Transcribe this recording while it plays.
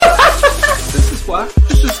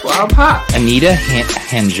job hot. Anita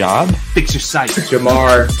hand job. Fix your site.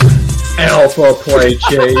 Jamar. Alpha play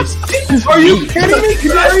chase. Are you kidding me?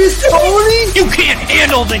 Kadarius Toney? You can't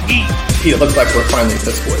handle the heat. It looks like we're finally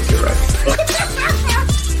Piss Boys. You're right.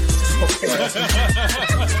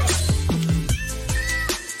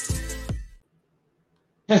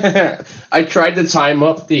 I tried to time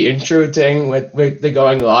up the intro thing with the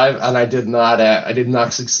going live, and I did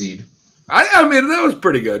not succeed. I mean, that was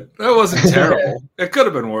pretty good. That wasn't terrible. It could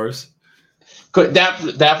have been worse.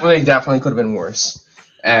 Definitely could have been worse.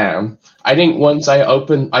 I think once I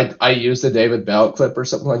opened, I used the David Bell clip or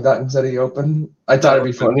something like that instead of the open. I thought it'd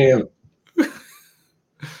be funny.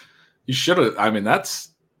 You should have. I mean,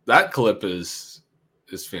 that clip is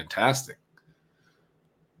fantastic.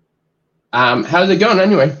 How's it going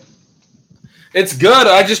anyway? It's good.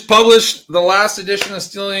 I just published the last edition of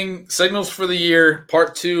Stealing Signals for the Year,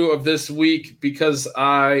 part 2 of this week, because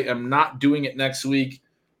I am not doing it next week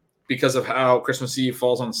because of how Christmas Eve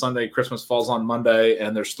falls on Sunday, Christmas falls on Monday,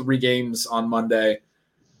 and there's 3 games on Monday.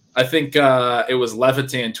 I think it was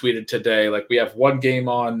Levitan tweeted today, like we have 1 game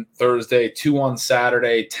on Thursday, 2 on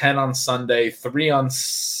Saturday, 10 on Sunday, 3 on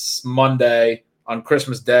Monday on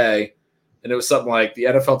Christmas Day. And it was something like the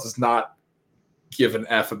NFL does not give an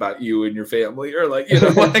F about you and your family, or like,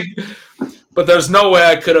 like, but there's no way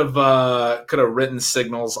I could have written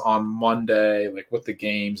signals on Monday, like with the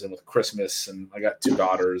games and with Christmas, and I got 2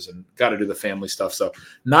 daughters and got to do the family stuff. So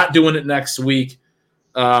not doing it next week.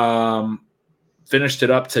 Finished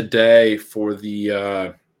it up today for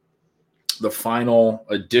the final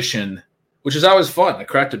edition, which is always fun. I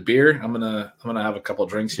cracked a beer. I'm gonna have a couple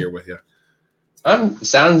drinks here with you.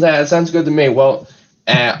 Sounds good to me. Well,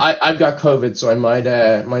 I've got COVID, so I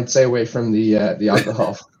might stay away from the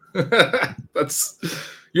alcohol.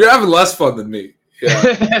 You're having less fun than me.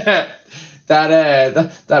 Yeah.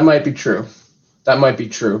 that might be true. That might be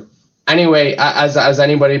true. Anyway, as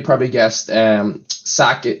anybody probably guessed,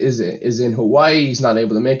 Zach is in Hawaii. He's not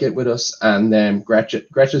able to make it with us, and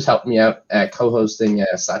Gretchen's helped me out co-hosting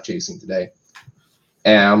Stat Chasing today.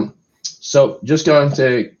 So just going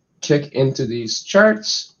to kick into these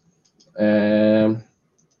charts.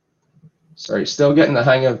 Sorry, still getting the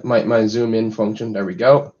hang of my zoom in function. There we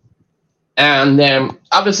go. And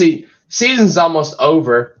obviously, season's almost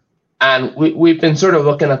over, and we've been sort of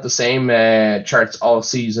looking at the same charts all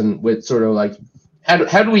season with sort of like,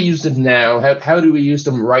 how do we use them now? How do we use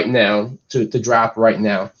them right now to draft right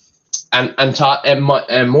now? And taught a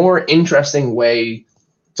more interesting way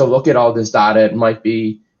to look at all this data. It might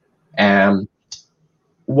be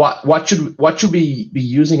what should we be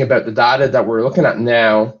using about the data that we're looking at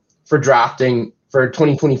now for drafting for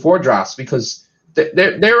 2024 drafts, because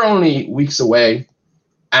they're only weeks away,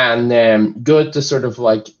 and good to sort of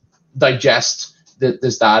like digest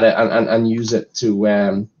this data and use it to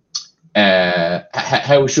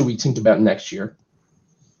how should we think about next year.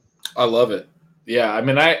 I love it. Yeah, I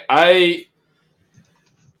mean, I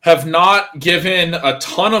have not given a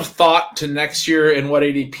ton of thought to next year and what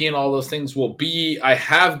ADP and all those things will be. I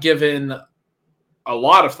have given a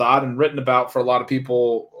lot of thought and written about, for a lot of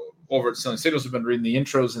people over at Stealing Signals, have been reading the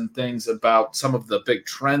intros and things about some of the big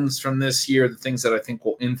trends from this year, the things that I think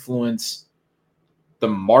will influence the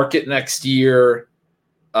market next year.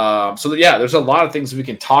 There's a lot of things we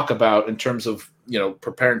can talk about in terms of,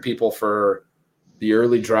 preparing people for the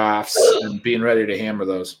early drafts and being ready to hammer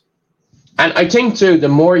those. And I think too, the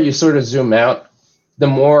more you sort of zoom out, the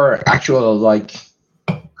more actual, like,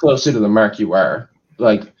 closer to the mark you are.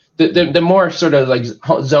 Like the more sort of like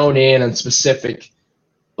zone in and specific,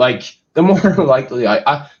 like the more likely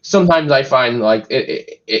I sometimes I find like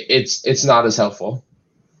it's not as helpful.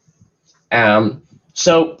 The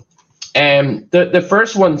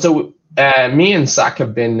first one, so me and Zach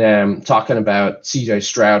have been talking about CJ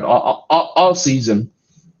Stroud all season,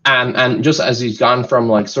 and just as he's gone from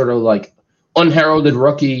like sort of like unheralded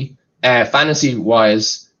rookie fantasy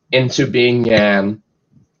wise into being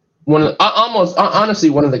one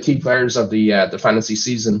of the key players of the fantasy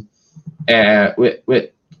season, with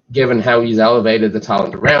given how he's elevated the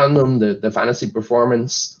talent around him, the fantasy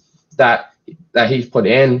performance that he's put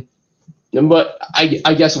in. But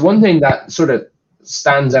I guess one thing that sort of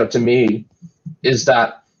stands out to me is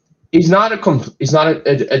that he's not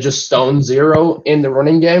a just stone zero in the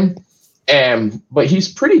running game, but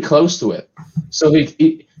he's pretty close to it. So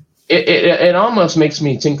it almost makes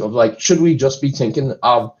me think of like, should we just be thinking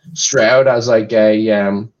of Stroud as like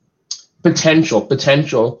a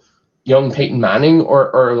potential young Peyton Manning,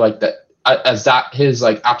 or like that as that his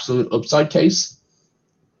like absolute upside case?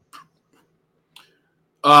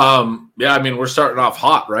 Yeah, I mean, we're starting off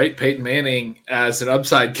hot, right? Peyton Manning as an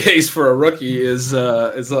upside case for a rookie is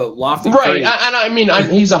a lofty Right, praise. and I mean,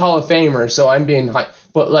 he's a Hall of Famer, so I'm being high.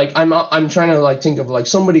 But like, I'm trying to like think of like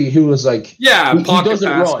somebody who was like, he doesn't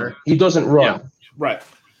passer. run. He doesn't run. Yeah, right.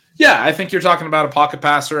 Yeah, I think you're talking about a pocket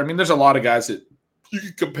passer. I mean, there's a lot of guys that you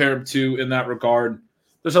can compare him to in that regard.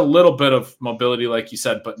 There's a little bit of mobility, like you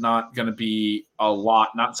said, but not going to be a lot.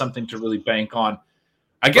 Not something to really bank on.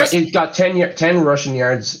 I guess he's got 10 rushing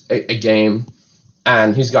yards a game,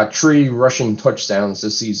 and he's got 3 rushing touchdowns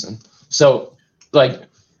this season. So, like,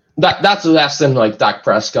 that's less than like Dak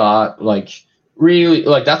Prescott. Like, really,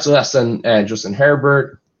 like that's less than Justin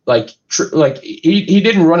Herbert. Like he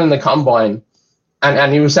didn't run in the combine,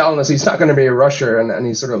 and he was telling us he's not going to be a rusher, and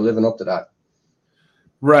he's sort of living up to that.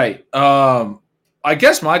 Right. I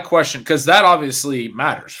guess my question, because that obviously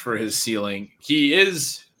matters for his ceiling. He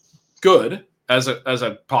is good as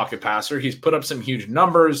a pocket passer. He's put up some huge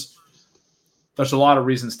numbers. There's a lot of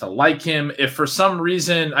reasons to like him. If for some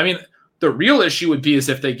reason, I mean, the real issue would be is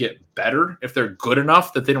if they get better, if they're good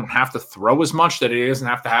enough that they don't have to throw as much, that he doesn't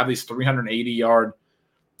have to have these 380-yard,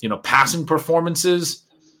 passing performances.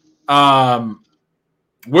 Where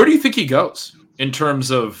do you think he goes in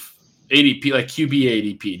terms of ADP, like QB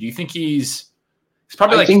ADP? Do you think he's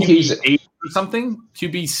probably like QB 8 or something?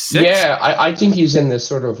 QB 6? Yeah, I think he's in this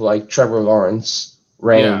sort of like Trevor Lawrence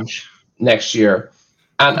range next year.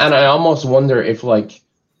 And I almost wonder if like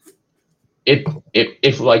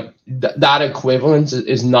if like that equivalence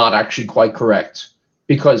is not actually quite correct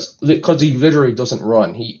because he literally doesn't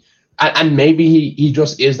run. And maybe he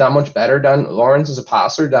just is that much better than Lawrence as a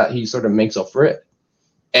passer that he sort of makes up for it.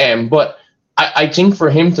 But I think for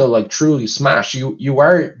him to like truly smash, you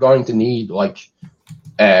are going to need like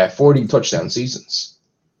 40 touchdown seasons.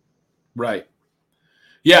 Right.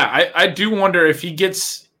 Yeah, I do wonder if he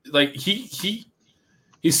gets like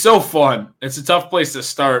he's so fun. It's a tough place to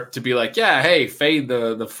start to be like, yeah, hey, fade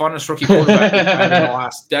the funnest rookie quarterback we've had in the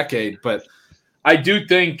last decade. But I do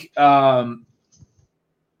think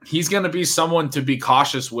he's going to be someone to be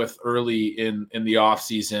cautious with early in the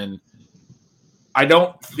offseason.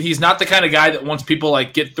 He's not the kind of guy that once people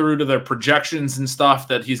like get through to their projections and stuff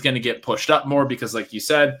that he's going to get pushed up more because like you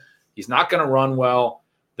said, he's not going to run well.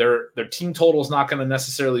 Their team total is not going to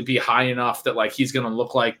necessarily be high enough that like he's going to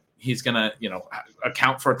look like he's going to,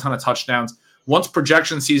 account for a ton of touchdowns. Once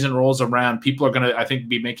projection season rolls around, people are going to, I think,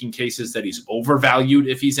 be making cases that he's overvalued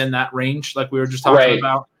if he's in that range, like we were just talking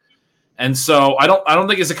about. And so I don't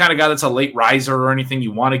think he's the kind of guy that's a late riser or anything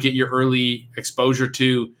you want to get your early exposure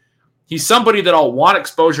to. He's somebody that I'll want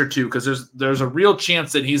exposure to because there's a real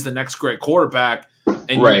chance that he's the next great quarterback.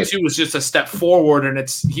 And year 2 is just a step forward, and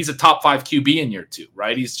he's a top 5 QB in year 2,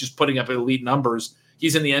 right? He's just putting up elite numbers.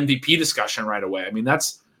 He's in the MVP discussion right away. I mean,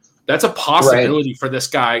 that's a possibility for this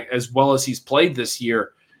guy as well as he's played this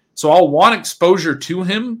year. So I'll want exposure to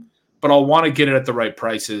him, but I'll want to get it at the right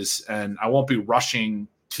prices, and I won't be rushing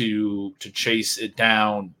to chase it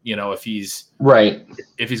down, if he's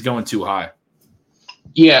going too high.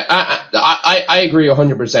 Yeah, I agree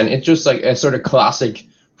 100%. It's just like a sort of classic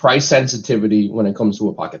price sensitivity when it comes to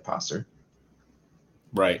a pocket passer.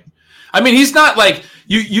 Right. I mean, he's not like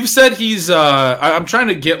you've said he's I'm trying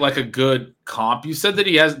to get like a good comp. You said that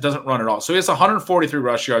he doesn't run at all. So he has 143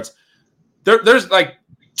 rush yards. There's like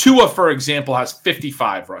Tua, for example, has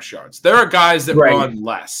 55 rush yards. There are guys that run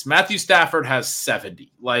less. Matthew Stafford has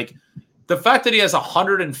 70. Like the fact that he has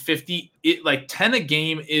 150, like 10 a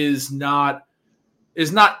game is not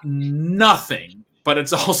nothing, but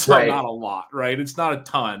it's also not a lot, right? It's not a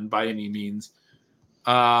ton by any means.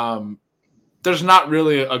 There's not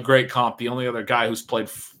really a great comp. The only other guy who's played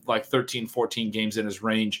like 13, 14 games in his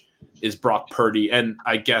range is Brock Purdy. And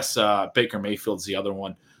I guess Baker Mayfield's the other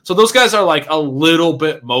one. So those guys are like a little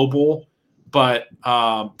bit mobile, but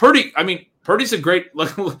Purdy's a great,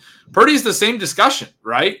 Purdy's the same discussion,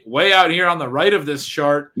 right? Way out here on the right of this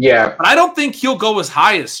chart. Yeah. But I don't think he'll go as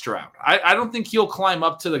high as Stroud. I don't think he'll climb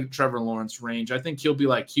up to the Trevor Lawrence range. I think he'll be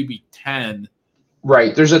like QB 10.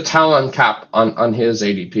 Right. There's a talent cap on his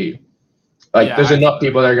ADP. Like there's enough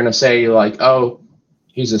people that are going to say like, oh,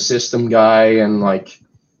 he's a system guy. And like,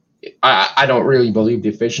 I don't really believe the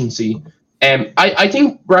efficiency. And I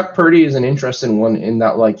think Brock Purdy is an interesting one in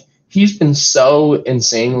that like, he's been so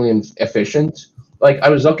insanely efficient. Like I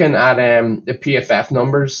was looking at the PFF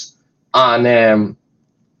numbers on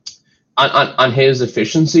his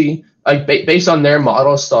efficiency. Like based on their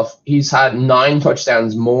model stuff, he's had 9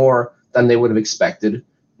 touchdowns more than they would have expected,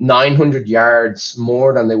 900 yards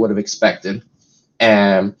more than they would have expected,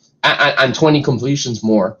 and 20 completions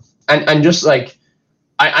more. And just like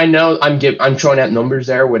I know I'm throwing out numbers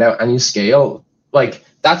there without any scale. Like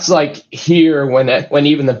that's like here when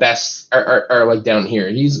even the best are like down here.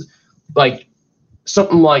 He's like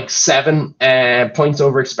something like 7 points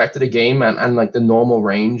over expected a game, and like the normal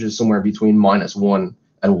range is somewhere between -1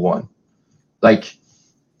 and 1. Like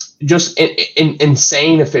just in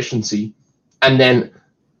insane efficiency. And then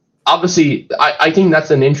obviously I think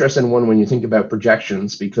that's an interesting one when you think about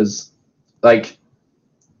projections, because like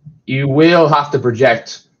you will have to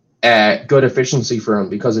project good efficiency for him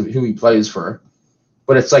because of who he plays for.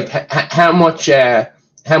 But it's like how much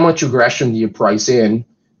aggression do you price in,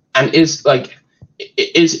 and is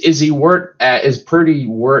he worth is Purdy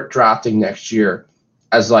worth drafting next year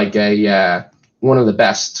as like a one of the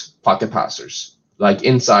best pocket passers, like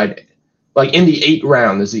inside, like in the 8th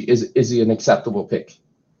round? Is he an acceptable pick?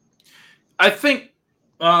 I think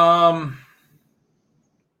 8th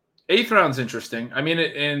round's interesting. I mean,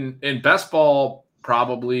 in best ball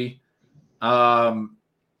probably. So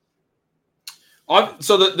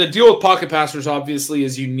the deal with pocket passers obviously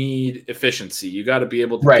is you need efficiency. You got to be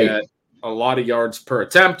able to get a lot of yards per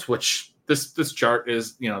attempt, which this chart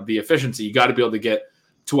is, the efficiency. You got to be able to get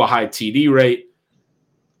to a high TD rate.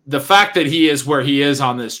 The fact that he is where he is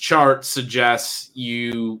on this chart suggests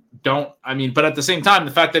you don't. I mean, but at the same time,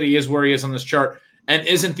 the fact that he is where he is on this chart and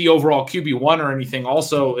isn't the overall QB1 or anything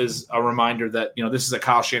also is a reminder that, this is a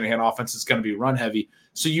Kyle Shanahan offense. It's going to be run heavy.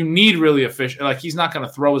 So you need really efficient. Like, he's not going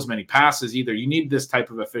to throw as many passes either. You need this type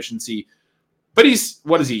of efficiency. But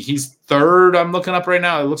what is he? He's 3rd. I'm looking up right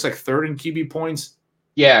now. It looks like 3rd in QB points.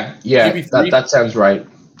 Yeah. That sounds right.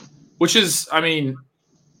 Which is, I mean,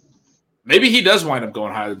 maybe he does wind up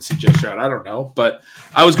going higher than CJ Stroud. I don't know. But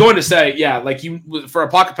I was going to say, yeah, like for a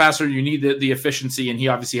pocket passer, you need the efficiency, and he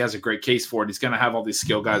obviously has a great case for it. He's going to have all these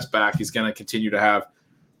skill guys back. He's going to continue to have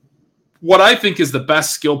what I think is the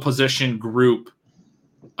best skill position group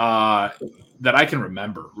that I can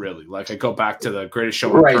remember, really. Like, I go back to the Greatest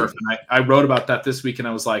Show on Turf, and I wrote about that this week, and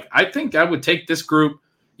I was like, I think I would take this group,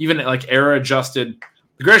 even like era adjusted.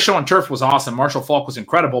 The Greatest Show on Turf was awesome. Marshall Faulk was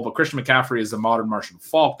incredible, but Christian McCaffrey is the modern Marshall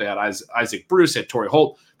Faulk. They had Isaac Bruce, they had Torrey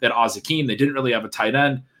Holt, they had Oz Hakeem. They didn't really have a tight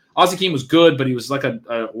end. Oz Hakeem was good, but he was like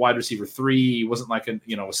a wide receiver 3. He wasn't like a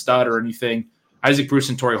stud or anything. Isaac Bruce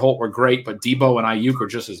and Torrey Holt were great, but Debo and Ayuk are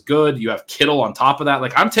just as good. You have Kittle on top of that.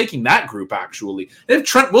 Like, I'm taking that group, actually. They have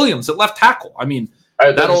Trent Williams at left tackle. I mean,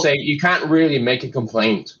 that'll say you can't really make a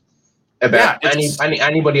complaint about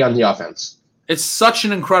anybody on the offense. It's such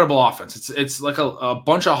an incredible offense. It's like a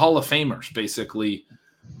bunch of Hall of Famers, basically.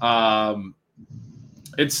 I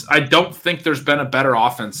don't think there's been a better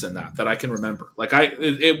offense than that I can remember. Like,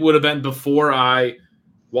 it would have been before I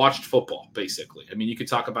watched football, basically. I mean, you could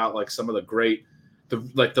talk about like some of the great,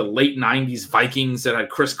 the late 90s Vikings that had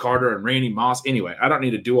Chris Carter and Randy Moss. Anyway, I don't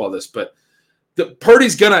need to do all this, but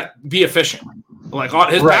Purdy's going to be efficient. Like,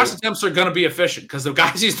 his pass attempts are going to be efficient because the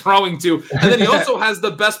guys he's throwing to. And then he also has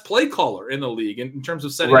the best play caller in the league in terms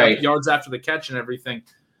of setting up yards after the catch and everything.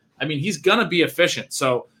 I mean, he's going to be efficient.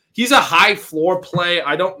 So he's a high floor play.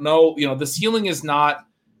 I don't know. The ceiling is not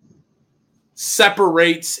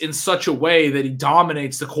separates in such a way that he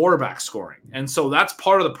dominates the quarterback scoring. And so that's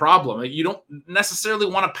part of the problem. You don't necessarily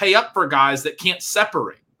want to pay up for guys that can't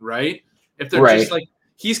separate, right? If they're just like,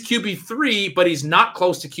 he's QB3, but he's not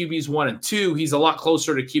close to QBs 1 and 2. He's a lot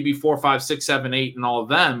closer to QB 4, 5, 6, 7, 8, and all of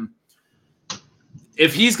them.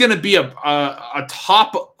 If he's going to be a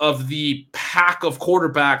top of the pack of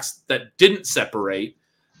quarterbacks that didn't separate,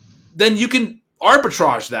 then you can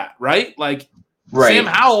arbitrage that, right? Like, Sam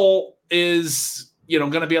Howell is,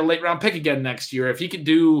 going to be a late round pick again next year. If he could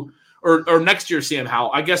do, or next year, Sam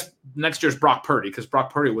Howell, I guess next year's Brock Purdy, because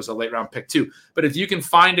Brock Purdy was a late round pick too. But if you can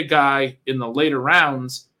find a guy in the later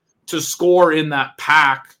rounds to score in that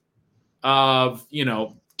pack of,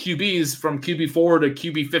 QBs from QB4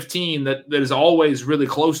 to QB15 that is always really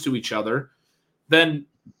close to each other, then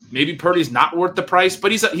maybe Purdy's not worth the price,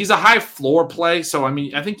 but he's a high floor play. So, I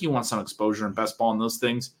mean, I think you want some exposure in best ball and those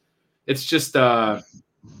things. It's just, I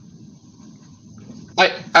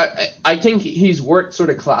think he's worth sort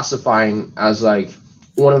of classifying as like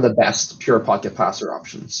one of the best pure pocket passer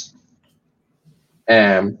options.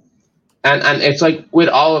 And it's like with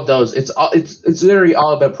all of those, it's literally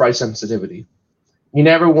all about price sensitivity. You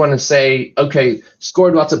never want to say, okay,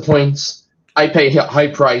 scored lots of points, I pay high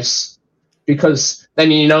price, because then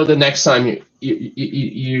the next time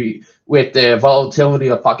you with the volatility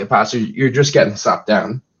of pocket passer, you're just getting slapped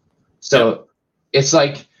down. So it's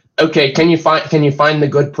like, okay, can you find the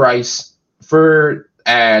good price for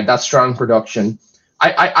that strong production?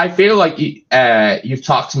 I feel like you've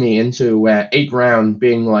talked me into 8th round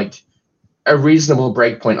being like a reasonable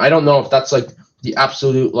break point. I don't know if that's like the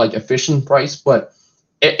absolute like efficient price, but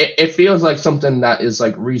it feels like something that is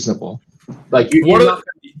like reasonable. Like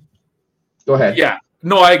go ahead. Yeah,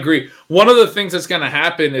 no, I agree. One of the things that's going to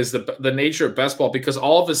happen is the nature of best ball, because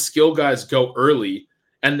all of the skill guys go early,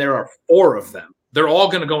 and there are 4 of them. They're all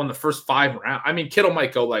going to go in the first 5 rounds. I mean, Kittle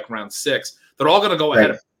might go like round 6. They're all going to go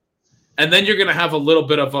ahead of him. And then you're going to have a little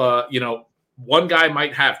bit of a, one guy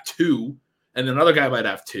might have 2, and another guy might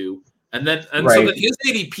have 2. So that his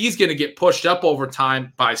ADP is going to get pushed up over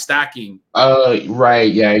time by stacking.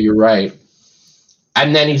 Right. Yeah, you're right.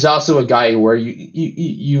 And then he's also a guy where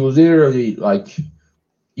you literally like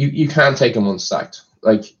you can't take him unstacked.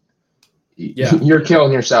 Like you're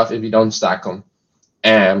killing yourself if you don't stack him.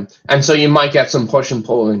 And so you might get some push and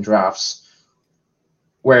pull in drafts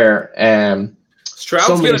where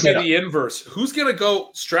Stroud's going to be the inverse. Who's going to go?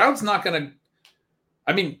 Stroud's not going to.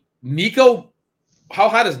 I mean, Nico. How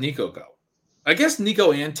high does Nico go? I guess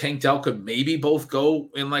Nico and Tank Dell could maybe both go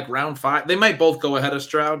in like round 5. They might both go ahead of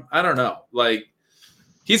Stroud. I don't know. Like,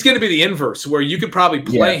 he's going to be the inverse where you could probably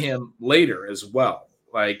play him later as well.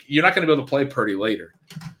 Like, you're not going to be able to play Purdy later.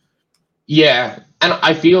 Yeah, and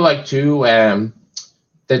I feel like too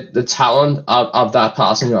the talent of that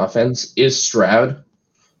passing offense is Stroud.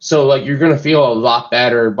 So like you're going to feel a lot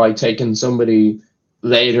better by taking somebody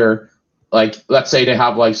later. Like, let's say they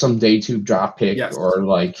have like some day 2 draft pick or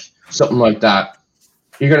like something like that.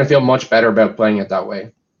 You're going to feel much better about playing it that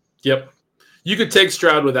way. Yep. You could take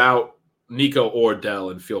Stroud without Nico or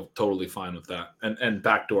Dell and feel totally fine with that and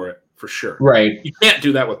backdoor it for sure. Right. You can't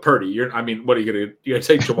do that with Purdy. What are you going to do? You're going to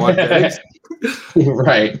take Javon Jennings?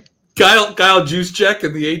 Right. Kyle Juszczyk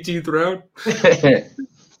in the 18th round?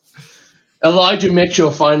 Elijah Mitchell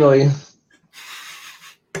finally.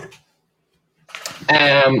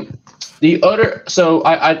 The other, so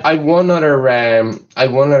I one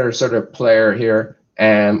other sort of player here.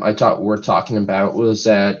 I thought we're talking about was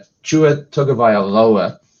Tua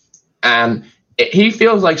Tagovailoa, and he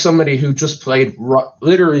feels like somebody who just played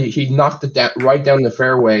literally. He knocked it right down the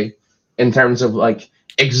fairway in terms of like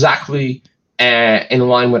exactly in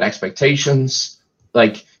line with expectations.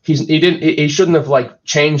 Like he shouldn't have like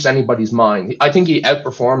changed anybody's mind. I think he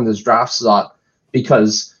outperformed his draft slot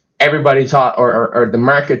because everybody thought or the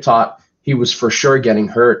market thought he was for sure getting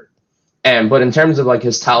hurt. But in terms of like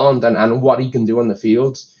his talent and what he can do on the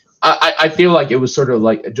field, I feel like it was sort of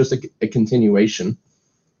like just a continuation.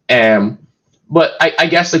 But I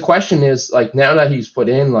guess the question is like now that he's put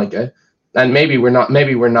in like and maybe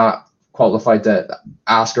we're not qualified to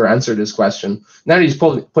ask or answer this question. Now that he's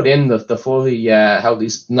put in the fully healthy,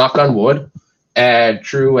 knock on wood,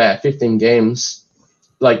 through 15 games,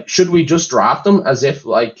 like should we just draft him as if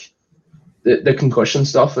like the concussion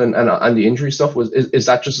stuff and the injury stuff is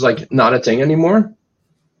that just like not a thing anymore?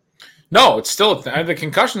 No, it's still a thing. The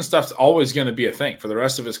concussion stuff's always going to be a thing for the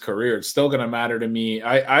rest of his career. It's still going to matter to me.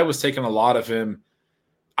 I was taking a lot of him.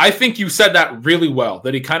 I think you said that really well,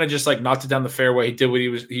 that he kind of just like knocked it down the fairway. He did what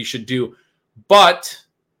he should do. But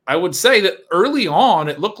I would say that early on,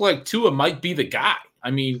 it looked like Tua might be the guy. I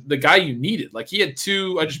mean, the guy you needed. Like he had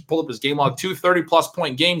I just pulled up his game log, 2 30-plus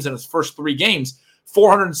point games in his first 3 games.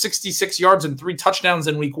 466 yards and 3 touchdowns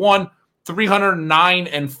in week 1, 309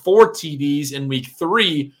 and 4 TDs in week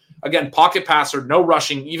 3. Again, pocket passer, no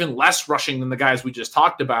rushing, even less rushing than the guys we just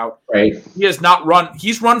talked about. Right. He has not run.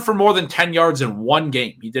 He's run for more than 10 yards in 1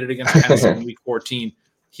 game. He did it against Tennessee in week 14.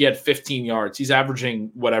 He had 15 yards. He's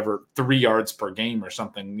averaging 3 yards per game or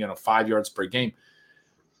something, 5 yards per game.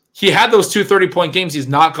 He had those 2 30-point games. He's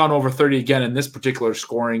not gone over 30 again in this particular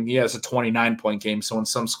scoring. He has a 29-point game. So in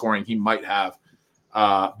some scoring, he might have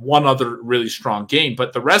one other really strong game,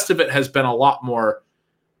 but the rest of it has been a lot more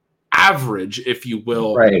average, if you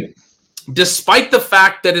will. Right. Despite the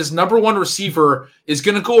fact that his number 1 receiver is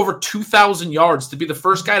going to go over 2,000 yards to be the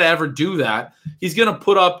first guy to ever do that. He's going to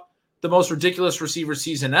put up the most ridiculous receiver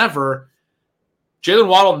season ever. Jalen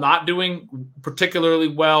Waddle not doing particularly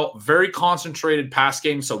well, very concentrated pass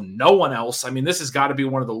game, so no one else. I mean, this has got to be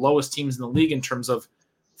one of the lowest teams in the league in terms of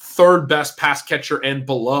 3rd best pass catcher and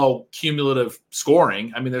below cumulative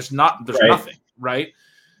scoring. I mean, there's nothing, right?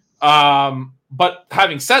 But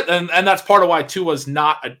having said, and that's part of why Tua's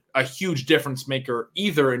not a huge difference maker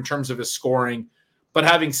either in terms of his scoring. But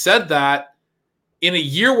having said that, in a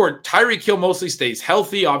year where Tyreek Hill mostly stays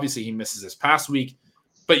healthy, obviously he misses this past week,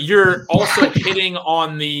 but you're also hitting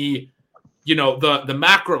on the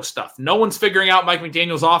macro stuff. No one's figuring out Mike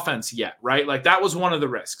McDaniel's offense yet, right? Like that was one of the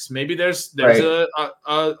risks. Maybe there's right.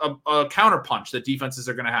 a counterpunch that defenses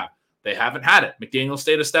are going to have. They haven't had it. McDaniel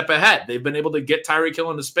stayed a step ahead. They've been able to get Tyreek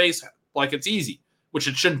Hill into space like it's easy, which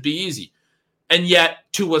it shouldn't be easy. and yet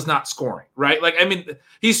Tua's not scoring, right? Like, I mean,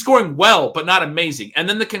 he's scoring well, but not amazing. And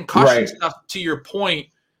then the concussion stuff, to your point,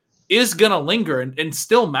 is going to linger and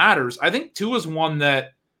still matters. I think Tua's one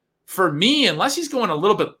that, for me, unless he's going a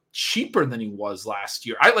little bit cheaper than he was last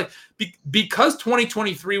year, because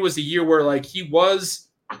 2023 was a year where like he was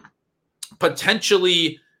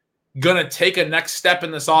potentially going to take a next step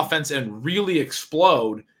in this offense and really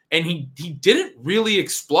explode. And he didn't really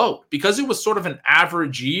explode because it was sort of an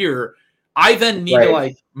average year. I then need to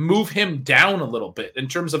like move him down a little bit in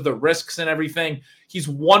terms of the risks and everything. He's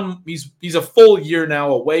a full year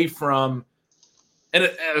now away from,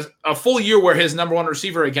 and a full year where his number one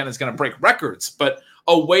receiver again is going to break records, but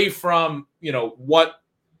away from, a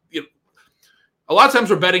lot of times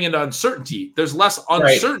we're betting into uncertainty. There's less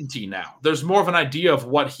uncertainty now. There's more of an idea of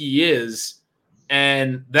what he is.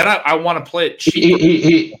 And then I want to play it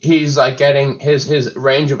cheap. He's like getting his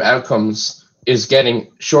range of outcomes is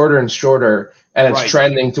getting shorter and shorter, and it's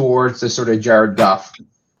trending towards the sort of Jared Goff.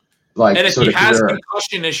 And if he has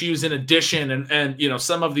concussion issues in addition, and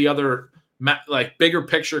some of the other like bigger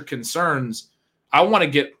picture concerns, I want to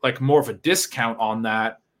get like more of a discount on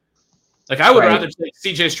that. Like I would rather take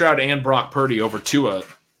CJ Stroud and Brock Purdy over Tua.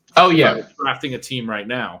 Oh yeah, drafting a team right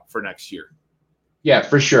now for next year. Yeah,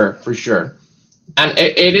 for sure. And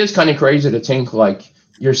it is kind of crazy to think, like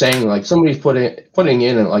you're saying, like somebody's putting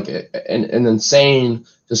in like an insane,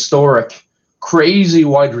 historic, crazy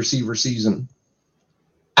wide receiver season,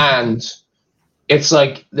 and it's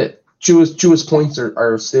like that. Tua's points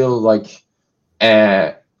are still like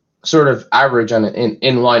sort of average and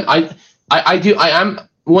in line.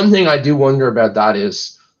 One thing I do wonder about that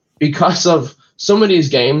is because of some of these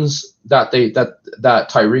games that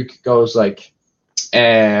Tyreek goes like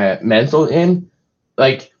mental in.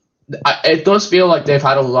 Like, it does feel like they've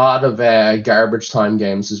had a lot of garbage time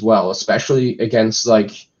games as well, especially against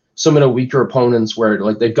like some of the weaker opponents where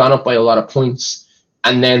like they've gone up by a lot of points,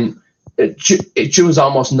 and then it was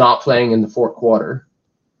almost not playing in the fourth quarter.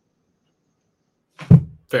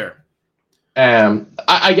 Fair.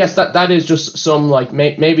 I guess that is just some like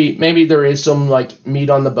maybe there is some like meat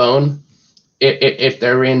on the bone if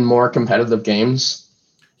they're in more competitive games.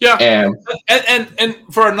 Yeah, and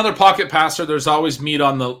for another pocket passer, there's always meat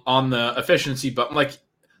on the efficiency, but like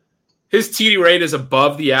his TD rate is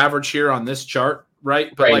above the average here on this chart,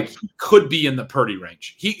 right? But like he could be in the Purdy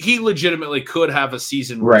range. He legitimately could have a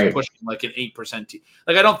season where he's pushing like an 8%.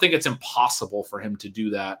 Like I don't think it's impossible for him to do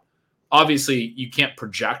that. Obviously, you can't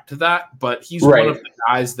project that, but he's one of the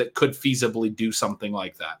guys that could feasibly do something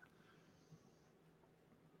like that.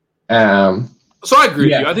 So I agree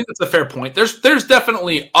with you. I think that's a fair point. There's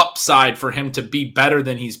definitely upside for him to be better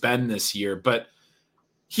than he's been this year, but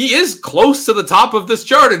he is close to the top of this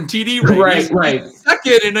chart in TD rate. He's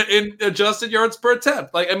second in adjusted yards per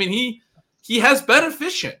attempt. Like, I mean, he has been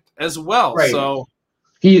efficient as well. Right. So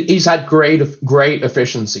he's had great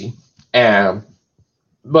efficiency.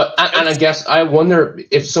 But I guess I wonder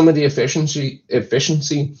if some of the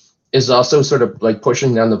efficiency is also sort of like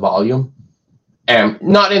pushing down the volume.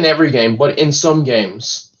 Not in every game, but in some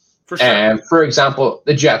games. For sure. For example,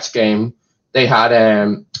 the Jets game, they had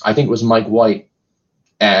I think it was Mike White.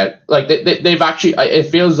 Like they've actually,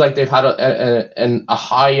 it feels like they've had a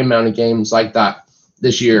high amount of games like that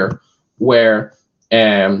this year, where he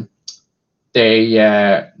hasn't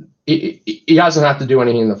had to do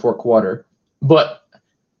anything in the fourth quarter, but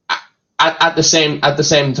at the same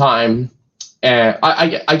time,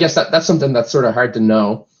 I guess that's something that's sort of hard to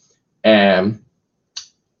know.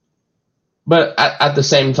 But at the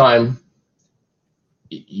same time,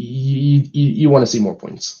 you want to see more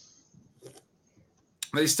points.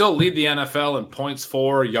 They still lead the NFL in points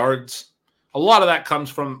for, yards. A lot of that comes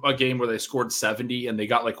from a game where they scored 70 and they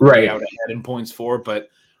got like way out ahead in points for, but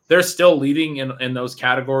they're still leading in those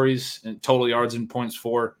categories in total yards and points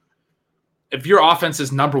for. If your offense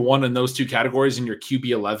is number one in those two categories and you're QB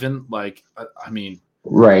 11, like, I mean,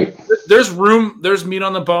 there's room, there's meat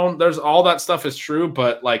on the bone, there's all that stuff is true,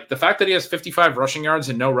 but like the fact that he has 55 rushing yards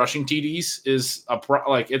and no rushing TDs is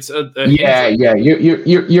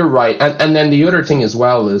you're right. And then the other thing as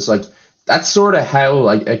well is like that's sort of how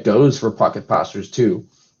like it goes for pocket passers too,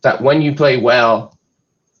 that when you play well,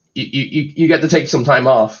 you get to take some time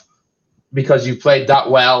off because you played that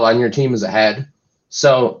well and your team is ahead.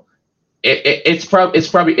 So it's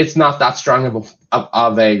not that strong of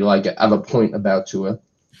a point about Tua.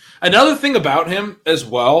 Another thing about him as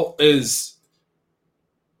well is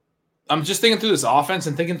I'm just thinking through this offense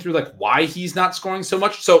and thinking through like why he's not scoring so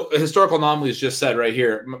much. So historical anomalies just said right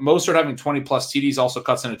here, Mostert having 20 plus TDs also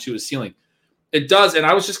cuts into Tua's ceiling. It does, and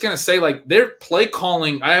I was just going to say, like, their play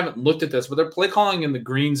calling, I haven't looked at this, but their play calling in the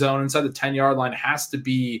green zone inside the 10-yard line has to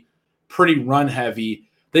be pretty run-heavy.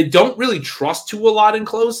 They don't really trust Tua a lot in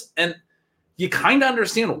close, and you kind of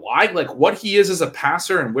understand why. Like, what he is as a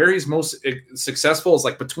passer and where he's most successful is,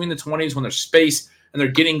 like, between the 20s when there's space and they're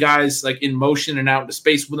getting guys, like, in motion and out into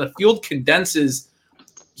space. When the field condenses,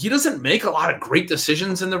 he doesn't make a lot of great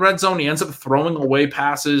decisions in the red zone. He ends up throwing away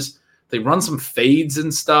passes. They run some fades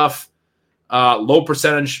and stuff. Low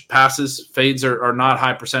percentage passes. Fades are not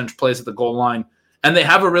high percentage plays at the goal line. And they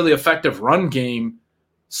have a really effective run game.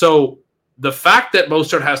 So the fact that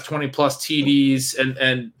Mostert has 20-plus TDs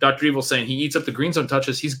and Dr. Evil saying he eats up the green zone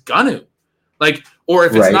touches, he's gonna. Like, or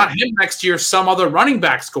if it's not him next year, some other running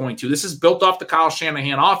back's going to. This is built off the Kyle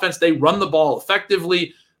Shanahan offense. They run the ball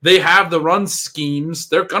effectively. They have the run schemes.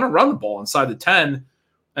 They're going to run the ball inside the 10.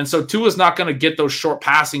 And so Tua's not going to get those short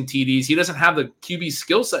passing TDs. He doesn't have the QB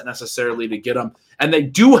skill set necessarily to get them. And they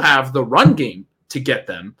do have the run game to get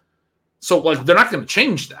them. So, like, they're not going to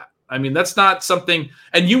change that. I mean, that's not something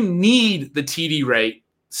 – and you need the TD rate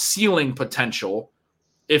ceiling potential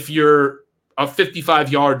if you're a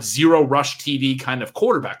 55-yard, zero-rush TD kind of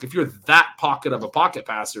quarterback. If you're that pocket of a pocket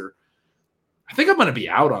passer, I think I'm going to be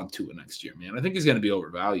out on Tua next year, man. I think he's going to be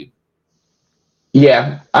overvalued.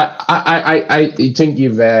 Yeah, I think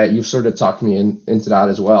you've sort of talked me into that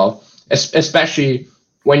as well, especially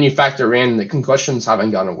when you factor in the concussions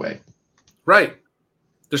haven't gone away. Right.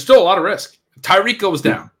 There's still a lot of risk. Tyreek goes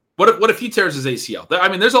down. What if he tears his ACL? I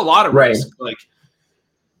mean, there's a lot of risk.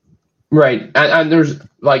 Right. And there's,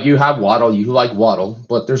 like, you have Waddle, you like Waddle,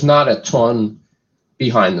 but there's not a ton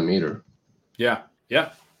behind them either. Yeah.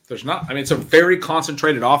 There's not. I mean, it's a very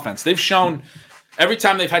concentrated offense. They've shown every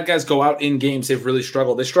time they've had guys go out in games, they've really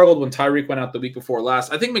struggled. They struggled when Tyreek went out the week before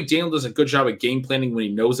last. I think McDaniel does a good job at game planning when he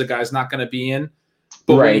knows a guy's not going to be in.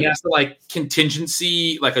 But when he has to, like,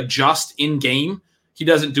 contingency, like, adjust in game, he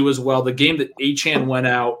doesn't do as well. The game that Achane went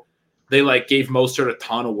out, they, like, gave Mostert a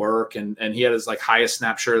ton of work, and he had his, like, highest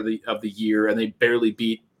snap share of the year, and they barely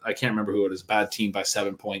beat, I can't remember who it is, bad team by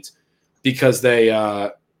 7 points because they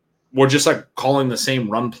were just, like, calling the same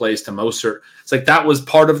run plays to Mostert. It's like that was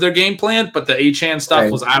part of their game plan, but the Achane stuff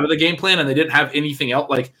was out of the game plan, and they didn't have anything else.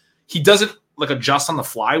 Like, he doesn't, like, adjust on the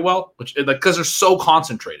fly well, which, like, because they're so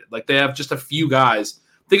concentrated. Like, they have just a few guys.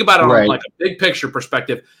 Think about it on, like, a big picture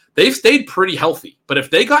perspective. They've stayed pretty healthy, but if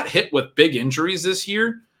they got hit with big injuries this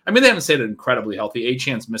year, I mean, they haven't stayed incredibly healthy.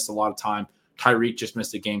 Achane's missed a lot of time. Tyreek just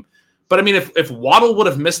missed a game. But, I mean, if Waddle would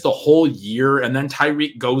have missed the whole year and then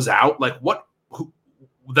Tyreek goes out, like,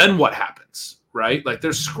 then what happens, right? Like,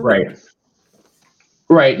 they're screwed.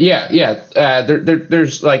 Right. Yeah.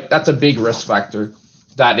 There's, like, that's a big risk factor.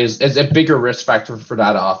 That is a bigger risk factor for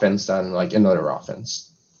that offense than, like, another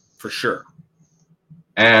offense. For sure.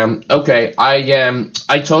 Okay.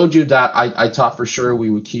 I told you that I thought for sure we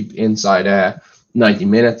would keep inside 90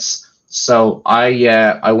 minutes. So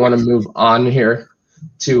I want to move on here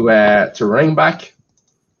to running back.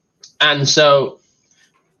 And so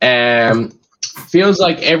feels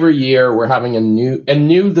like every year we're having a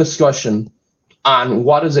new discussion on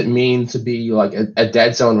what does it mean to be, like, a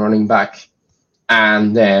dead zone running back,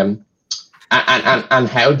 and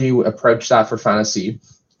how do you approach that for fantasy,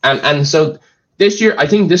 and so this year, I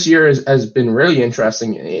think this year has been really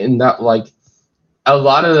interesting in that, like, a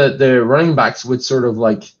lot of the running backs with sort of,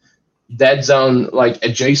 like, dead zone, like,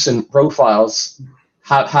 adjacent profiles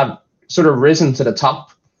have sort of risen to the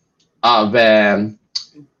top of the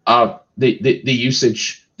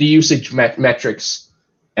usage metrics,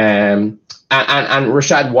 and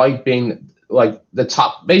Rashad White being, like, the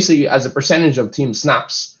top, basically as a percentage of team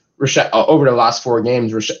snaps. Over the last 4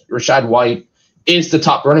 games, Rashad White is the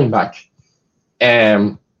top running back,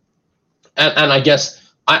 and I guess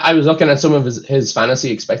I was looking at some of his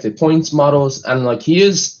fantasy expected points models, and, like, he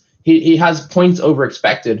has points over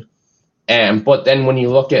expected, but then when you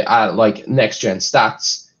look at like next gen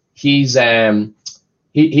stats, he's that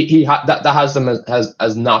has them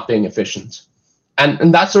as not being efficient.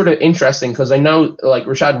 And that's sort of interesting because I know, like,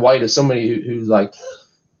 Rashad White is somebody who's like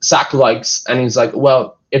sack likes, and he's like,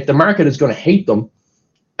 well, if the market is going to hate them,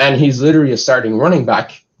 and he's literally a starting running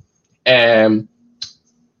back,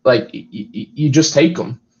 like, you just take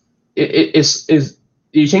him. Is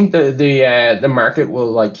do you think the market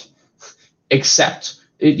will, like, accept?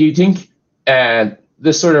 Do you think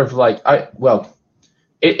this sort of, like,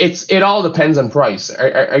 it all depends on price.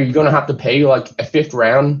 Are you going to have to pay, like, a 5th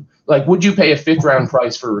round? Like, would you pay a 5th round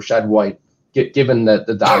price for Rashad White, given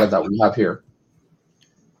the data that we have here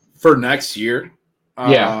for next year?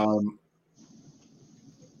 Yeah.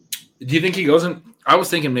 Do you think he goes in? I was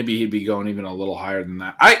thinking maybe he'd be going even a little higher than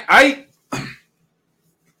that. I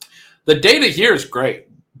The data here is great,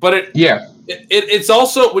 but it's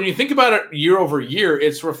also, when you think about it year over year,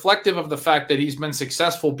 it's reflective of the fact that he's been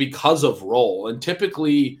successful because of role. And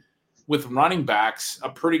typically with running backs, a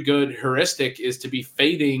pretty good heuristic is to be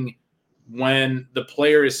fading when the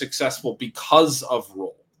player is successful because of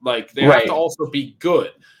role. Like, they have to also be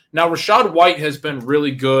good. Now, Rachaad White has been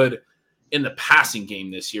really good in the passing game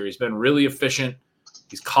this year. He's been really efficient.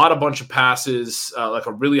 He's caught a bunch of passes, like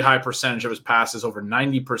a really high percentage of his passes, over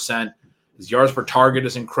 90%. His yards per target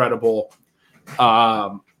is incredible.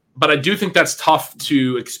 But I do think that's tough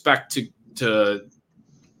to expect to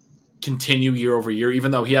continue year over year,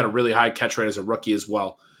 even though he had a really high catch rate as a rookie as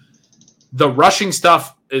well. The rushing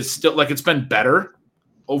stuff is still, like, it's been better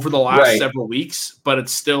over the last several weeks, but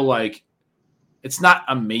it's still, like, it's not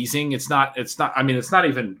amazing. It's not, I mean, it's not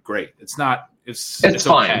even great. It's fine.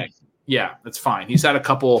 Okay. Yeah, it's fine. He's had a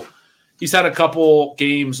couple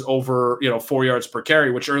games over, 4 yards per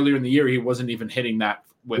carry, which earlier in the year he wasn't even hitting that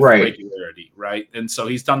with regularity, right? And so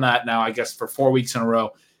he's done that now, I guess, for 4 weeks in a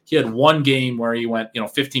row. He had one game where he went,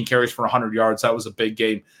 15 carries for 100 yards. That was a big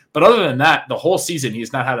game. But other than that, the whole season,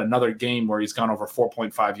 he's not had another game where he's gone over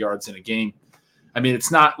 4.5 yards in a game. I mean,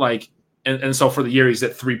 it's not like, and so for the year, he's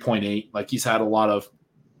at 3.8. Like, he's had a lot of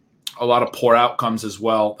poor outcomes as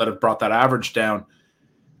well that have brought that average down.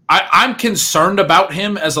 I'm concerned about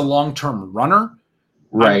him as a long-term runner.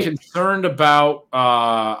 I'm concerned about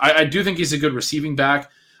I do think he's a good receiving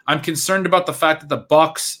back. I'm concerned about the fact that the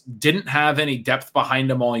Bucs didn't have any depth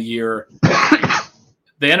behind him all year.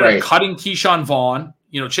 They ended up cutting Keyshawn Vaughn.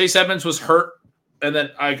 Chase Edmonds was hurt. And then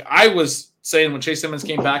I was saying when Chase Edmonds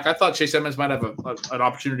came back, I thought Chase Edmonds might have an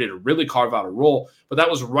opportunity to really carve out a role. But that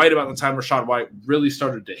was right about the time Rachaad White really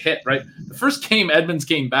started to hit, right? The first game Edmonds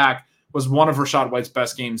came back was one of Rachaad White's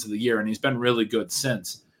best games of the year, and he's been really good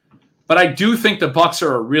since. But I do think the Bucs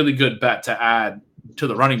are a really good bet to add to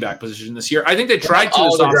the running back position this year. I think they tried to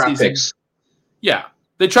this offseason. Yeah.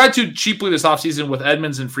 They tried to cheaply this offseason with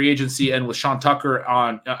Edmonds in free agency and with Sean Tucker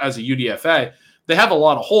on as a UDFA. They have a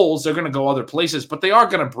lot of holes. They're going to go other places, but they are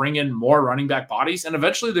going to bring in more running back bodies, and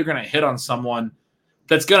eventually they're going to hit on someone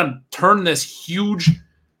that's going to turn this huge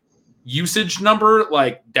usage number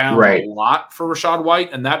down a lot for Rachaad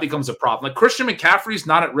White, and that becomes a problem. Like, Christian McCaffrey's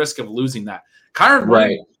not at risk of losing that. Kyron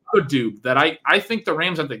Williams could do that. I think the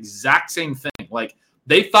Rams have the exact same thing. Like,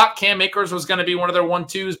 they thought Cam Akers was going to be one of their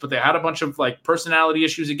 1-2s, but they had a bunch of personality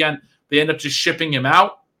issues again. They end up just shipping him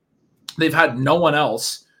out. They've had no one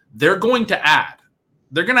else. They're going to add.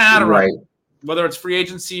 They're going to add whether it's free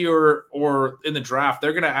agency or in the draft.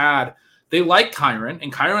 They're going to add. They like Kyron,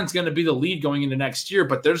 and Kyron's going to be the lead going into next year,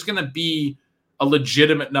 but there's going to be a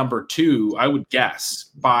legitimate number 2, I would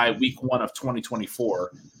guess, by week 1 of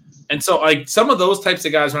 2024. And so, some of those types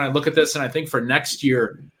of guys, when I look at this and I think for next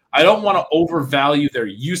year, I don't want to overvalue their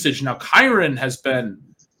usage. Now, Kyron has been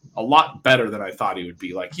a lot better than I thought he would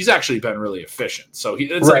be. He's actually been really efficient. So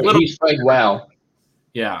he's played well.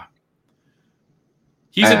 Yeah.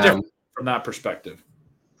 He's a different from that perspective.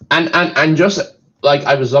 And just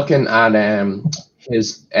I was looking at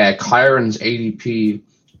his Kyron's ADP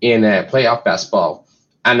in playoff best ball,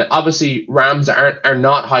 and obviously Rams are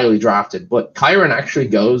not highly drafted, but Kyron actually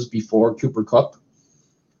goes before Cooper Kupp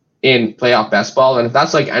in playoff best ball, and if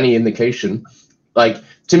that's any indication,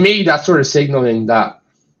 to me that's sort of signaling that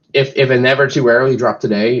if a never too early drop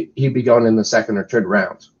today, he'd be going in the 2nd or 3rd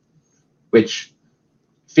round, which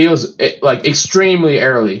feels extremely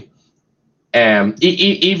early.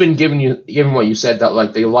 Even given what you said,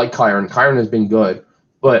 that they like Kyron. Kyron has been good,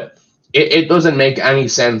 but it doesn't make any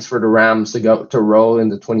sense for the Rams to roll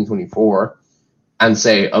into 2024 and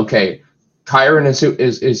say, okay, Kyron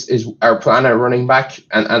is our plan at running back,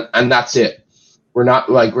 and that's it. We're not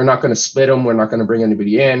going to split him. We're not going to bring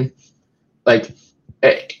anybody in.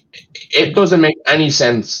 It doesn't make any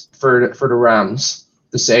sense for the Rams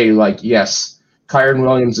to say yes, Kyron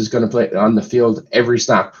Williams is going to play on the field every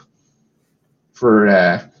snap for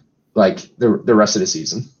the rest of the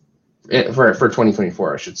season, for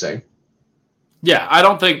 2024, I should say. Yeah, I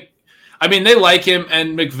don't think. I mean, they like him,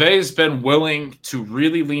 and McVay's been willing to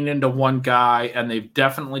really lean into one guy, and they've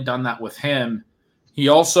definitely done that with him. He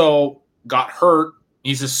also got hurt.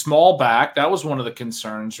 He's a small back. That was one of the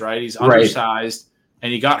concerns, right? He's undersized,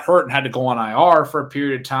 and he got hurt and had to go on IR for a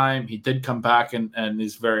period of time. He did come back and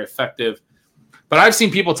is very effective. But I've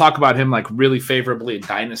seen people talk about him really favorably in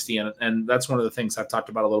Dynasty, and that's one of the things I've talked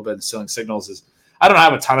about a little bit in Stealing Signals is I don't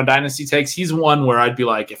have a ton of Dynasty takes. He's one where I'd be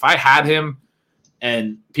like, if I had him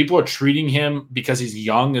and people are treating him because he's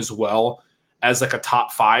young as well as a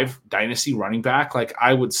top 5 Dynasty running back,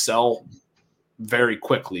 I would sell very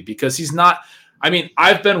quickly because he's not I mean,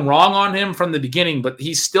 I've been wrong on him from the beginning, but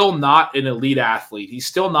he's still not an elite athlete. He's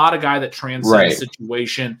still not a guy that transcends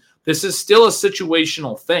situation. This is still a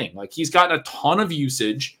situational thing. Like, he's gotten a ton of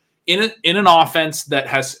usage in an offense that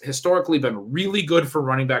has historically been really good for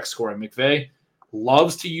running back scoring. McVay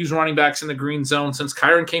loves to use running backs in the green zone. Since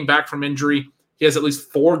Kyren came back from injury, he has at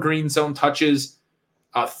least 4 green zone touches,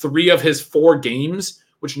 3 of his 4 games,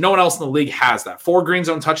 which no one else in the league has that. 4 green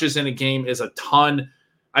zone touches in a game is a ton.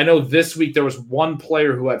 I know this week there was one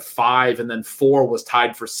player who had 5, and then 4 was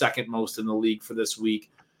tied for second most in the league for this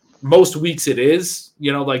week. Most weeks it is,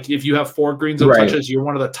 like if you have 4 green zone touches, you're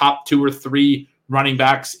one of the top 2 or 3 running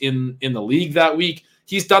backs in the league that week.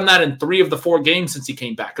 He's done that in 3 of the 4 games since he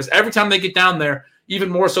came back. Because every time they get down there, even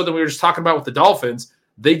more so than we were just talking about with the Dolphins,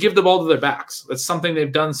 they give the ball to their backs. That's something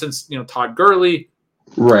they've done since Todd Gurley,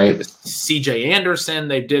 CJ Anderson.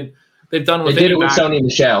 They've done with Sony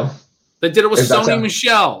Michel. They did it with Sony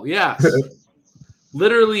Michel. Yes,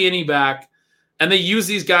 literally any back. And they use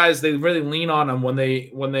these guys. They really lean on them when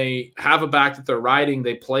they have a back that they're riding.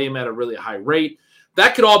 They play him at a really high rate.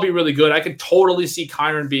 That could all be really good. I could totally see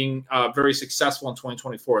Kyren being very successful in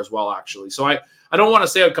 2024 as well, actually. So I don't want to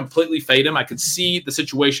say I would completely fade him. I could see the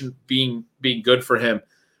situation being good for him.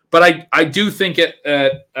 But I do think at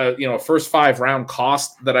a first 5-round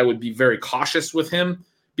cost that I would be very cautious with him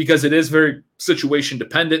because it is very situation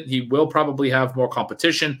dependent. He will probably have more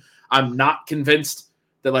competition. I'm not convinced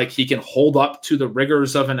that he can hold up to the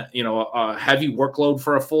rigors of a heavy workload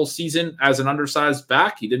for a full season as an undersized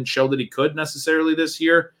back. He didn't show that he could necessarily this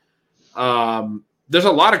year. There's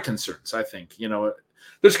a lot of concerns, I think.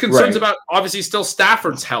 There's concerns about obviously still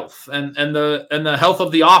Stafford's health and the health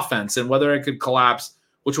of the offense and whether it could collapse,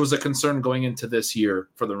 which was a concern going into this year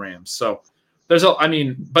for the Rams. So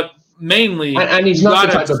but mainly, and he's not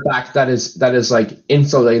the type of back that is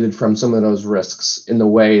insulated from some of those risks in the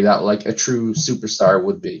way that a true superstar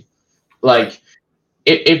would be.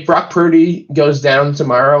 If Brock Purdy goes down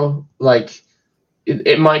tomorrow,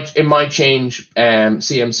 it might change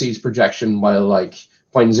CMC's projection by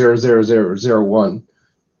 0.00001.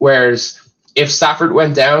 Whereas if Stafford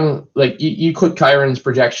went down, you cut Kyren's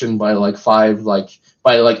projection by 5,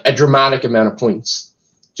 by a dramatic amount of points,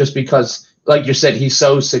 just because. Like you said, he's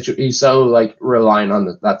so relying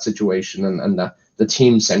on that situation and the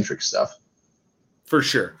team centric stuff. For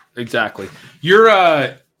sure, exactly.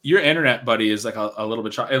 Your internet, buddy, is a little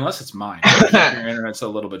bit choppy, unless it's mine. Your internet's a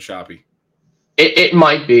little bit choppy. It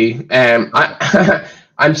might be.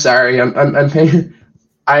 I'm sorry. I'm paying.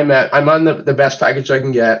 I'm on the best package I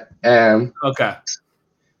can get. Okay.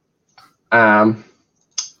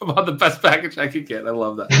 About the best package I could get. I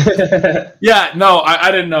love that. Yeah, no, I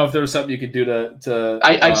didn't know if there was something you could do to.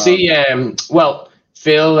 I see.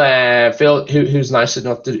 Phil, who's nice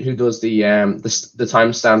enough who does the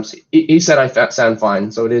timestamps. He said I sound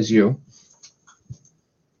fine, so it is you.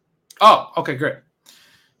 Oh, okay, great.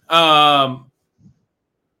 So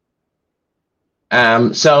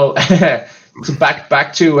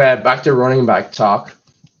back to running back talk.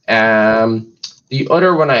 The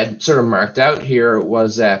other one I had sort of marked out here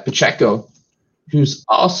was Pacheco, who's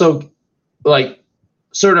also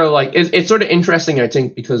it's sort of interesting, I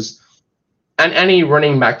think, because any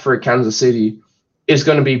running back for Kansas City is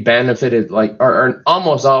going to be benefited or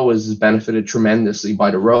almost always is benefited tremendously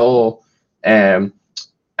by the role.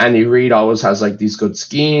 Andy Reid always has these good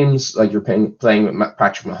schemes, you're playing with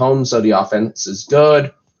Patrick Mahomes, so the offense is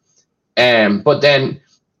good. But then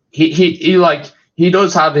he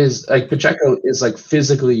does have his Pacheco is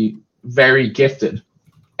physically very gifted.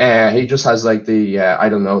 He just has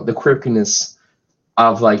the quirkiness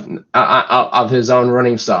of his own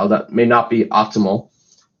running style that may not be optimal.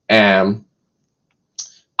 I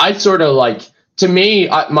sort of to me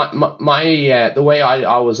my the way I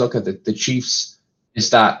always look at the Chiefs is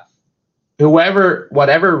that whatever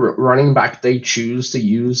running back they choose to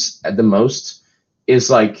use at the most is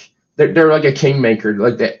they're like a kingmaker.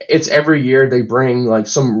 It's every year they bring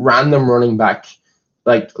some random running back.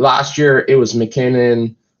 Last year it was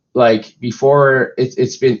McKinnon. Before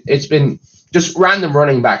it's been just random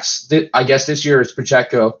running backs. I guess this year it's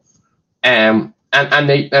Pacheco, and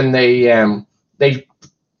they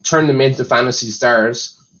turn them into fantasy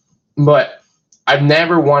stars. But I've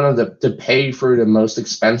never wanted to pay for the most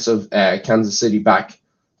expensive Kansas City back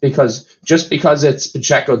because it's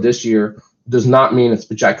Pacheco this year does not mean it's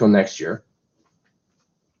Pacheco next year.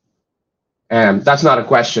 That's not a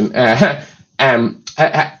question.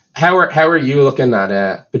 How are you looking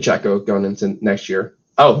at Pacheco going into next year?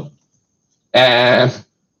 Oh,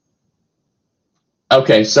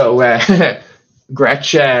 okay. So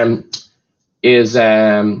Gretch is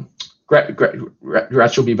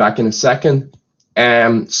Gretch will be back in a second.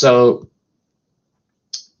 So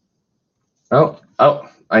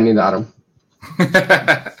I need Adam.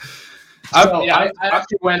 I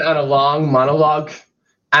actually went on a long monologue,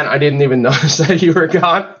 and I didn't even notice that you were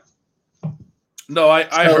gone. No, I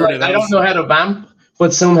heard it. I don't know how to vamp,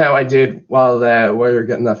 but somehow I did while you're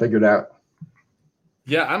getting that figured out.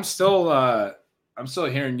 Yeah, I'm still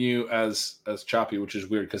hearing you as choppy, which is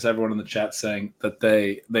weird because everyone in the chat saying that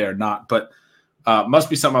they are not, but must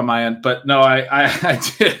be something on my end. But no, I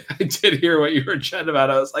did hear what you were chatting about.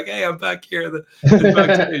 I was like, hey, I'm back here in the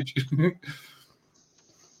backstage.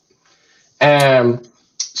 I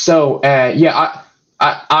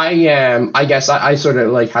guess I sort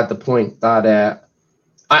of like had the point that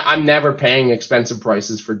I'm never paying expensive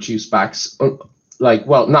prices for Chiefs backs. Like,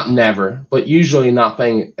 well, not never, but usually not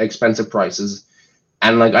paying expensive prices.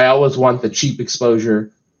 And like, I always want the cheap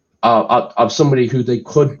exposure of somebody who they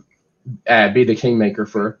could be the kingmaker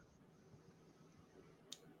for.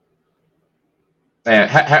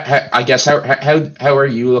 I guess how are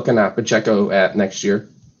you looking at Pacheco next year?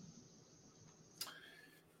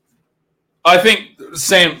 I think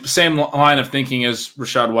same line of thinking as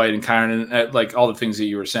Rachaad White and Kyron, and like all the things that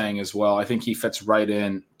you were saying as well. I think he fits right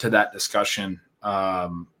in to that discussion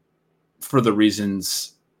for the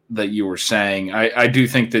reasons that you were saying. I do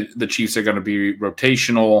think that the Chiefs are going to be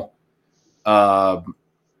rotational.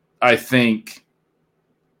 I think,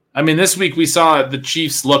 this week we saw the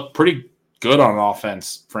Chiefs look pretty good on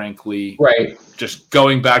offense, frankly. Right. Just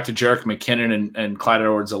going back to Jerick McKinnon and Clyde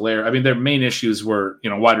Edwards-Helaire. Their main issues were,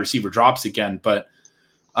 wide receiver drops again, but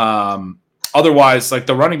otherwise, like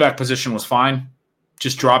the running back position was fine.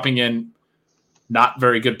 Just dropping in not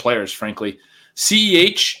very good players, frankly.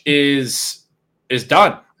 CEH is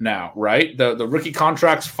done now, right? The rookie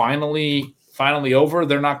contract's finally over.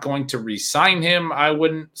 They're not going to re-sign him, I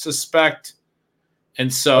wouldn't suspect.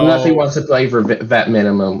 And so, unless he wants to play for vet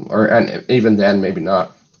minimum, and even then, maybe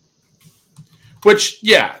not. Which,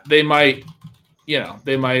 yeah, they might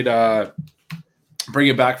bring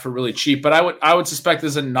it back for really cheap. But I would suspect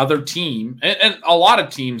there's another team, and a lot of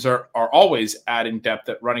teams are always adding depth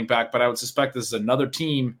at running back. But I would suspect there's another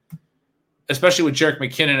team, especially with Jerick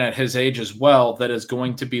McKinnon at his age as well, that is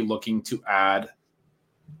going to be looking to add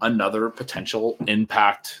another potential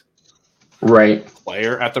impact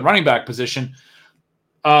player at the running back position.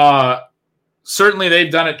 Certainly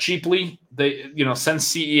they've done it cheaply. They,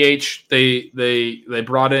 since CEH, they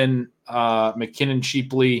brought in McKinnon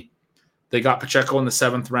cheaply. They got Pacheco in the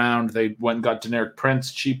 7th round. They went and got Deneric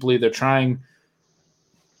Prince cheaply. They're trying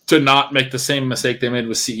to not make the same mistake they made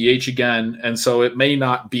with CEH again. And so it may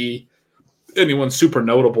not be anyone super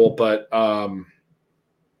notable, but I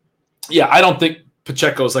don't think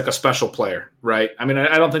Pacheco is like a special player, right? I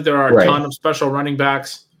don't think there are a ton of special running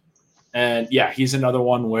backs. And yeah, he's another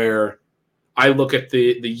one where I look at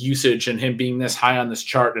the usage and him being this high on this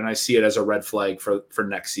chart, and I see it as a red flag for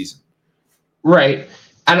next season. Right.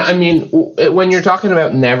 And when you're talking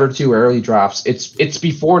about never too early drafts, it's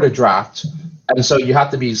before the draft. And so you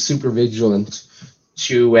have to be super vigilant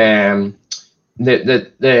to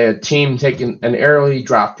the team taking an early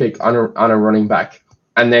draft pick on a running back,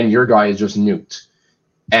 and then your guy is just nuked.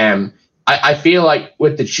 I feel like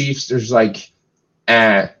with the Chiefs, there's like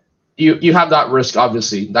you have that risk,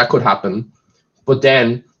 obviously, that could happen. But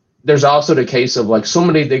then there's also the case of like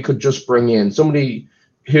somebody they could just bring in, somebody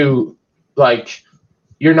who like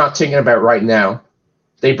you're not thinking about right now.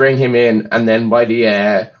 They bring him in, and then by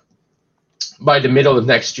the middle of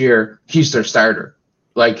next year, he's their starter.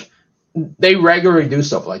 Like they regularly do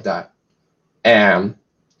stuff like that. I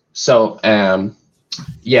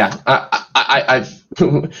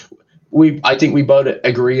think we both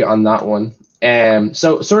agree on that one.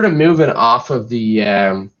 So sort of moving off of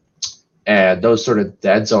the those sort of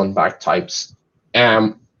dead zone back types.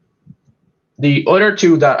 The other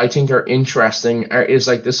two that I think are interesting is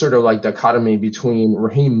like this sort of like dichotomy between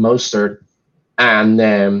Raheem Mostert and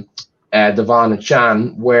Devon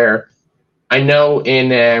Achane, where I know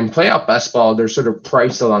in playoff best ball they're sort of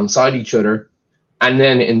priced alongside each other, and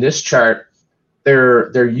then in this chart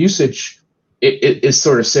their usage is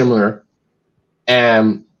sort of similar.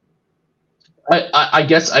 I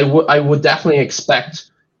guess I would definitely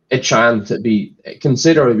expect Achane to be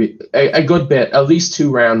considerably a good bit, at least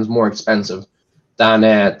 2 rounds more expensive than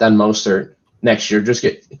Mostert next year, just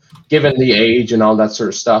given the age and all that sort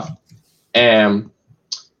of stuff. I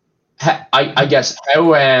guess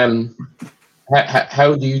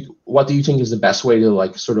what do you think is the best way to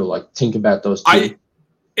like sort of like think about those two?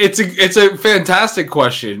 It's a fantastic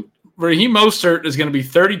question. Raheem Mostert is going to be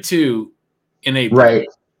 32 in April. Right.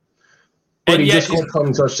 But and he yet just scored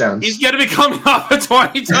 20 touchdowns. he's going to be coming off a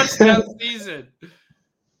 20 touchdown season.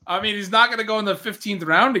 I mean, he's not going to go in the 15th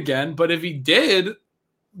round again, but if he did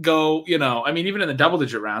go, even in the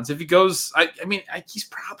double-digit rounds, if he goes, he's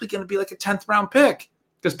probably going to be like a 10th round pick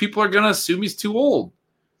because people are going to assume he's too old.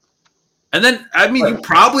 And then, you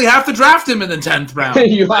probably have to draft him in the 10th round.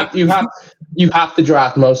 you have to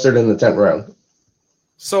draft Mostert in the 10th round.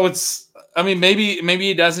 So it's, maybe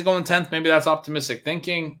he doesn't go in 10th. Maybe that's optimistic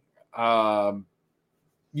thinking.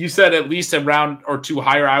 You said at least a round or two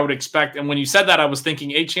higher, I would expect. And when you said that, I was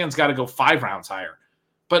thinking Achane's got to go 5 rounds higher.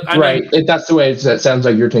 But that's the way it sounds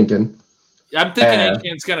like you're thinking. I'm thinking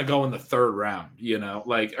Achane's going to go in the 3rd round,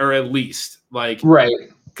 or at least right.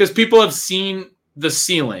 Because people have seen the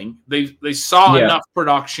ceiling. They saw enough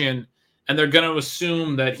production, and they're going to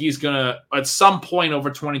assume that he's going to, at some point over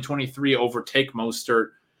 2023, overtake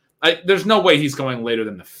Mostert. There's no way he's going later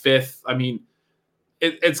than the 5th.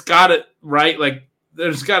 It's got it right.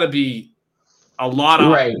 There's got to be a lot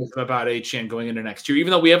of optimism about Achane going into next year, even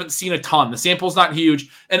though we haven't seen a ton. The sample's not huge,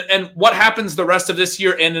 and what happens the rest of this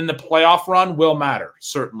year and in the playoff run will matter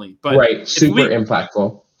certainly. But super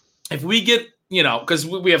impactful. If we get, because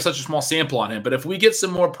we have such a small sample on him, but if we get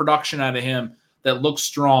some more production out of him that looks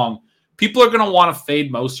strong, people are going to want to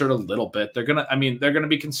fade Mostert a little bit. They're going to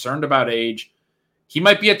be concerned about age. He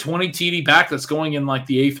might be a 20 TD back that's going in the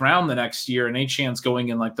 8th round the next year, and Achane's going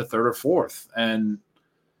in the 3rd or 4th. And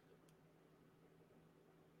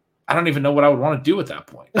I don't even know what I would want to do at that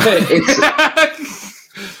point.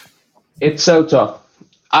 It's so tough.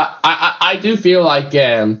 I do feel like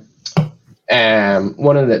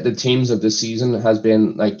one of the teams of the season has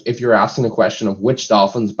been if you're asking the question of which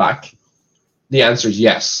Dolphins back, the answer is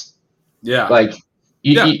yes. Yeah.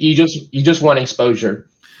 You just want exposure.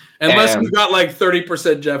 Unless we got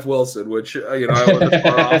 30% Jeff Wilson, which I wasn't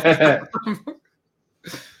far off.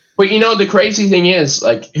 But the crazy thing is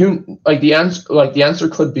the answer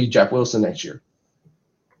could be Jeff Wilson next year.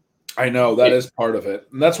 I know that is part of it,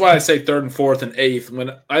 and that's why I say 3rd and 4th and 8th.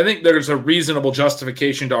 When I think there's a reasonable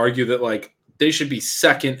justification to argue that they should be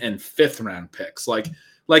 2nd and 5th round picks, like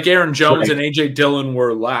Aaron Jones and AJ Dillon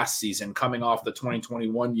were last season, coming off the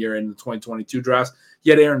 2021 year and the 2022 drafts.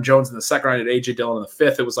 You had Aaron Jones in the 2nd round, and AJ Dillon in the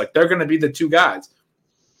 5th. It was they're going to be the 2 guys.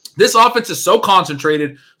 This offense is so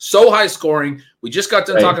concentrated, so high scoring. We just got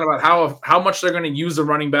done talking about how much they're going to use the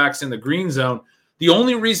running backs in the green zone. The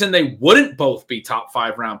only reason they wouldn't both be top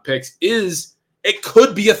 5 round picks is it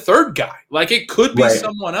could be a 3rd guy. It could be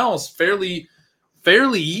someone else fairly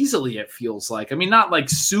easily, it feels like. Not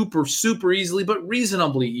super, super easily, but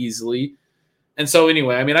reasonably easily. And so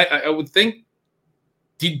anyway, I would think,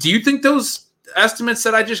 do you think those estimates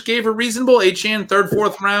that I just gave are reasonable? Achane 3rd,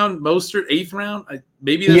 4th round, Mostert 8th round. I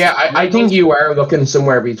think you are looking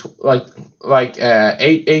somewhere between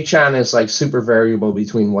Achane is super variable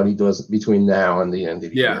between what he does between now and the end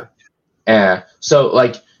of the year.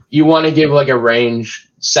 So you want to give a range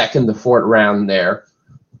 2nd to 4th round there,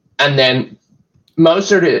 and then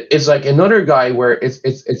Mostert is another guy where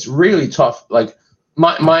it's really tough. Did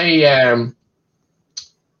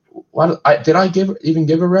I give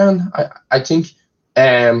a round? I think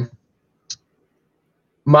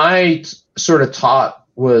my sort of thought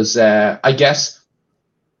was I guess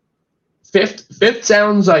 5th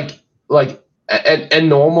sounds like a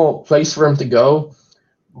normal place for him to go.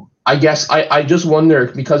 I guess I just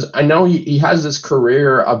wonder, because I know he has this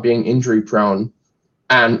career of being injury prone,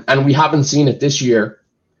 and we haven't seen it this year.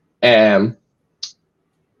 I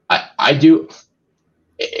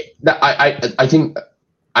think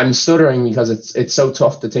I'm stuttering because it's so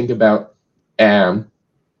tough to think about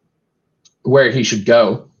where he should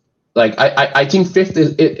go. I think 5th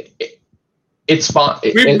is it's fine.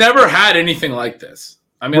 We've never had anything like this.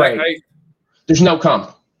 There's no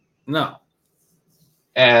comp. No.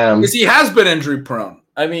 Because he has been injury prone.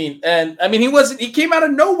 He came out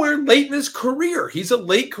of nowhere late in his career. He's a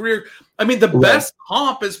late career. The best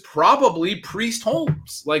comp is probably Priest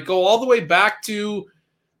Holmes. Go all the way back to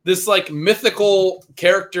this mythical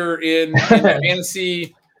character in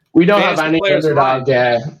fantasy. We don't have any underdog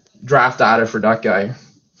draft data for that guy.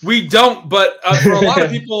 We don't, but for a lot of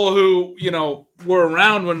people who, were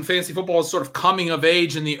around when fantasy football was sort of coming of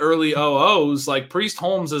age in the early 00s, Priest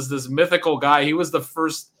Holmes is this mythical guy. He was the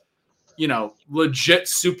first, legit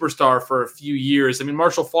superstar for a few years.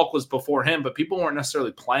 Marshall Faulk was before him, but people weren't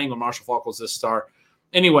necessarily playing when Marshall Faulk was this star.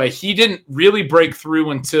 Anyway, he didn't really break through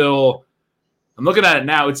until, I'm looking at it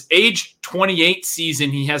now, it's age 28 season.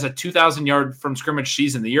 He has a 2,000 yard from scrimmage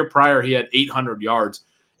season. The year prior, he had 800 yards.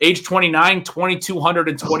 Age 29,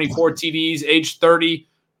 2,224 TDs. Age 30,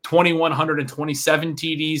 2,127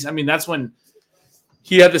 TDs. That's when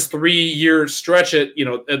he had this 3-year stretch at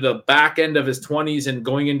the back end of his 20s and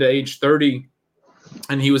going into age 30,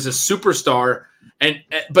 and he was a superstar.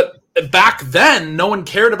 But back then, no one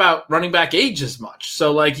cared about running back age as much.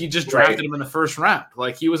 So like you just drafted him in the first round.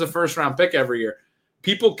 Like he was a first round pick every year.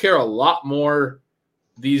 People care a lot more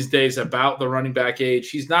these days about the running back age.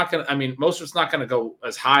 He's not going to, I mean, Mostert's not going to go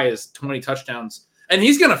as high as 20 touchdowns, and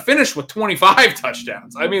he's going to finish with 25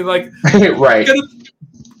 touchdowns. I mean, like, right.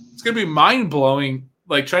 It's going to be mind blowing.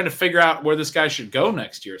 Like trying to figure out where this guy should go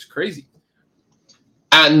next year. It's crazy.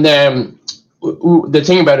 And the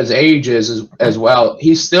thing about his age is as well,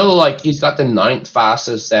 he's still like, he's got the 9th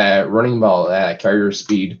fastest running ball carrier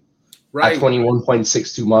speed at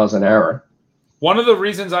 21.62 miles an hour. One of the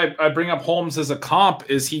reasons I bring up Holmes as a comp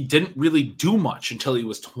is he didn't really do much until he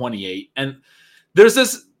was 28. And there's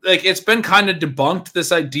this, like, it's been kind of debunked,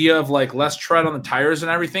 this idea of like less tread on the tires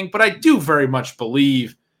and everything. But I do very much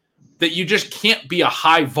believe that you just can't be a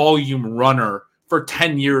high volume runner for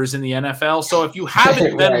 10 years in the NFL. So if you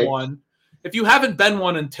haven't been one, if you haven't been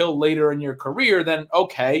one until later in your career, then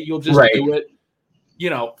okay, you'll just do it,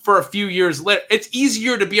 for a few years later. It's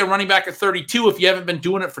easier to be a running back at 32 if you haven't been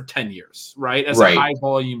doing it for 10 years, right? As a high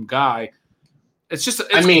volume guy. It's just,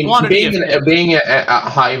 being a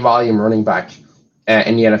high volume running back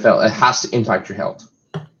in the NFL, it has to impact your health.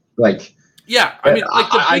 Like, yeah, I mean, like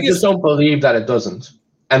I just don't believe that it doesn't.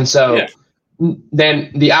 And so then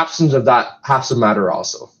the absence of that has to matter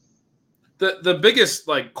also. The biggest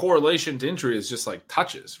like correlation to injury is just like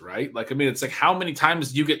touches, right? Like, I mean, it's like how many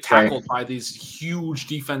times do you get tackled by these huge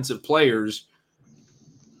defensive players?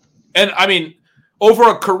 And I mean, over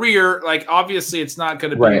a career, like obviously it's not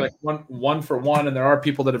going to be like one for one. And there are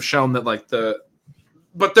people that have shown that like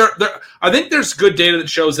but I think there's good data that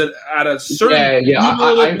shows that at a certain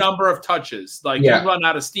cumulative number of touches, like you run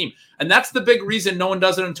out of steam. And that's the big reason no one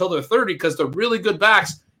does it until they're 30, because the really good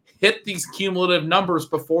backs hit these cumulative numbers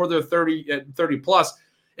before they're 30 plus.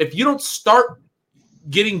 If you don't start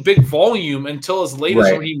getting big volume until as late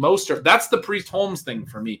as Raheem Mostert, that's the Priest Holmes thing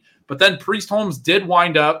for me. But then Priest Holmes did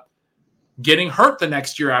wind up getting hurt the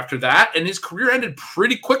next year after that, and his career ended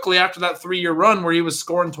pretty quickly after that 3-year run where he was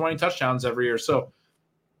scoring 20 touchdowns every year. So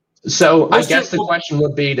I guess the question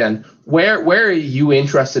would be then, where are you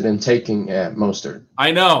interested in taking Mostert?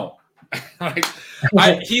 I know.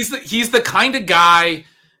 He's the kind of guy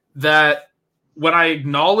that when I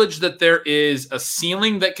acknowledge that there is a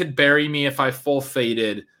ceiling that could bury me if I full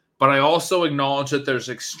faded, but I also acknowledge that there's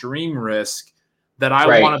extreme risk, that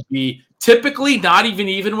I want to be typically not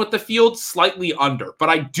even with the field, slightly under, but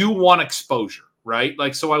I do want exposure, right?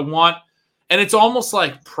 Like, so I want, and it's almost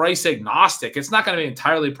like price agnostic. It's not going to be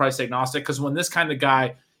entirely price agnostic, because when this kind of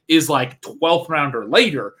guy is like 12th round or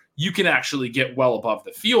later, you can actually get well above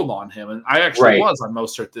the field on him. And I actually was on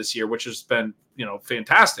Mostert this year, which has been,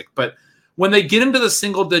 fantastic. But when they get into the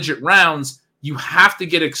single digit rounds, you have to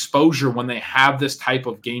get exposure when they have this type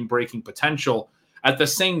of game breaking potential. At the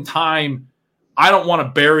same time, I don't want to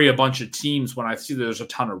bury a bunch of teams when I see that there's a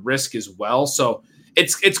ton of risk as well. So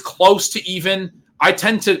it's close to even. I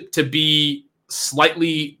tend to be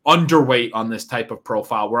slightly underweight on this type of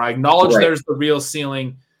profile, where I acknowledge there's the real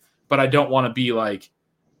ceiling, but I don't want to be like,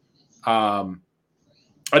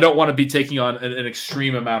 I don't want to be taking on an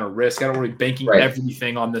extreme amount of risk. I don't want to be banking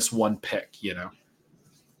everything on this one pick,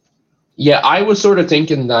 Yeah, I was sort of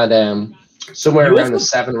thinking that somewhere around the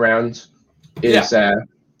 7th round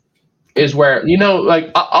is where,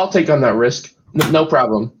 like, I'll take on that risk. No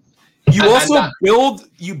problem.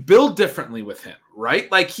 You build differently with him, right?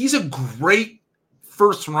 Like, he's a great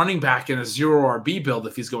first running back in a 0 RB build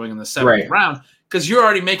if he's going in the 7th round, because you're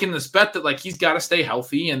already making this bet that like he's got to stay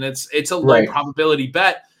healthy, and it's a low probability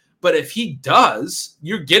bet. But if he does,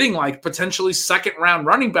 you're getting like potentially 2nd round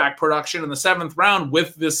running back production in the 7th round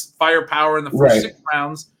with this firepower in the first 6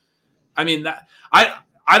 rounds. I mean, that I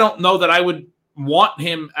don't know that I would want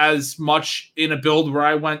him as much in a build where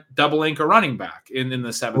I went double anchor running back in the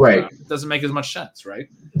 7th round. It doesn't make as much sense, right?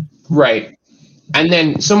 Right. And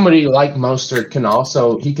then somebody like Mostert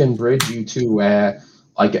can bridge you to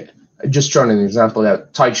like, just throwing an example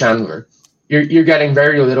out, Ty Chandler. You're getting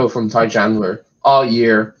very little from Ty Chandler all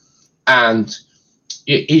year, and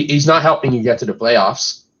he's not helping you get to the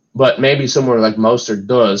playoffs, but maybe somewhere like Mostert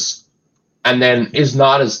does, and then is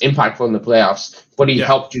not as impactful in the playoffs, but he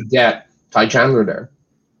helped you get Ty Chandler there.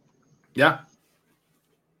 Yeah.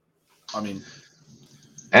 I mean,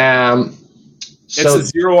 it's a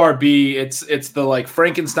 0 RB. It's the like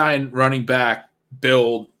Frankenstein running back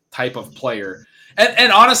build type of player.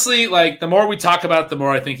 And honestly, like, the more we talk about it, the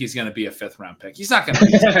more I think he's going to be a 5th round pick. He's not going to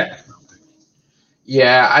be a 5th round pick.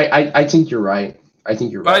 Yeah, I think you're right. I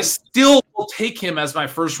think you're But right. I still will take him as my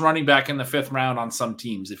first running back in the 5th round on some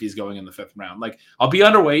teams if he's going in the 5th round. Like, I'll be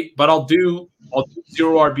underweight, but I'll do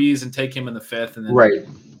 0 RBs and take him in the 5th. And then Right.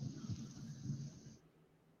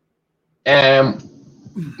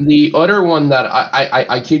 The other one that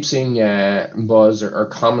I keep seeing buzz or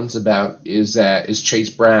comments about is Chase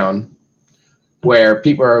Brown, where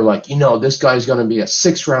people are like, this guy's going to be a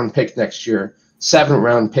 6th round pick next year, 7th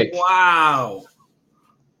round pick. Wow.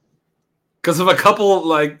 Because of a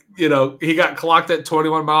couple, he got clocked at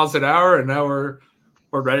 21 miles an hour, and now we're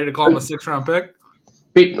ready to call him a 6th round pick.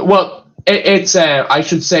 Well, it's I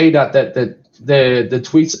should say that the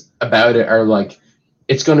tweets about it are like,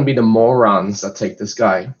 it's going to be the morons that take this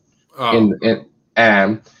guy. Oh.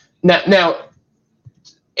 Now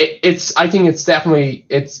I think it's definitely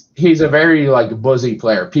he's a very buzzy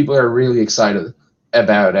player. People are really excited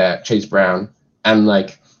about Chase Brown and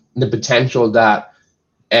the potential that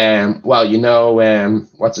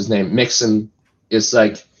what's his name, Mixon is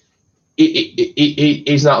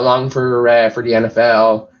he's not long for the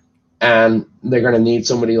NFL, and they're going to need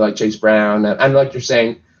somebody like Chase Brown, and like you're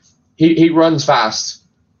saying, he runs fast.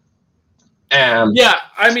 Yeah,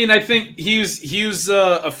 I mean, I think he's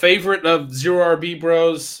a favorite of 0 RB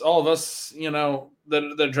bros. All of us,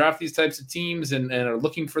 that draft these types of teams and are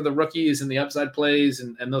looking for the rookies and the upside plays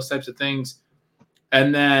and those types of things.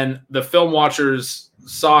 And then the film watchers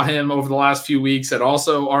saw him over the last few weeks and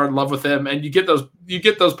also are in love with him. And you get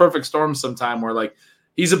those perfect storms sometime where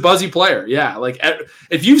he's a buzzy player. Yeah.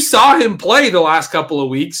 If you saw him play the last couple of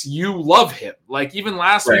weeks, you love him. Even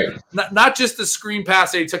last week, not just the screen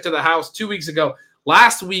pass that he took to the house 2 weeks ago.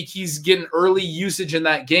 Last week, he's getting early usage in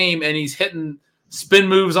that game, and he's hitting spin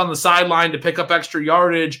moves on the sideline to pick up extra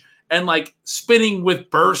yardage and spinning with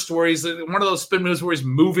burst, where he's one of those spin moves where he's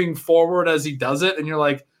moving forward as he does it. And you're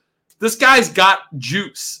like, this guy's got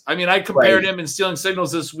juice. I mean, I compared him in Stealing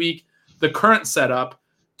Signals this week, the current setup,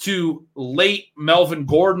 to late Melvin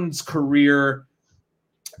Gordon's career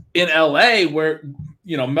in LA, where,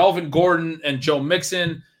 Melvin Gordon and Joe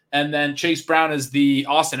Mixon, and then Chase Brown is the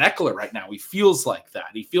Austin Eckler right now. He feels like that.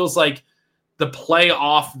 He feels like the play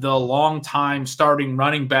off the long-time starting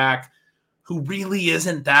running back who really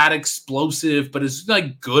isn't that explosive, but is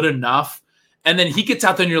good enough. And then he gets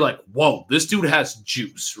out there and you're like, whoa, this dude has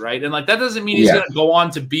juice, right? And that doesn't mean he's going to go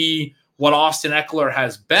on to be what Austin Eckler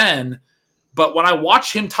has been. But when I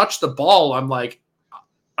watch him touch the ball, I'm like,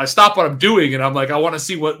 I stop what I'm doing and I'm like, I want to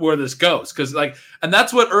see where this goes. And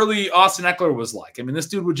that's what early Austin Eckler was like. I mean, this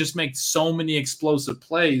dude would just make so many explosive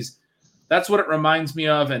plays. That's what it reminds me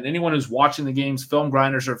of. And anyone who's watching the games, film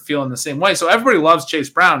grinders, are feeling the same way. So everybody loves Chase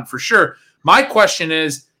Brown for sure. My question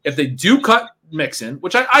is, if they do cut Mixon,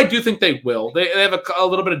 which I do think they will, they have a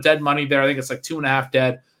little bit of dead money there. I think it's 2.5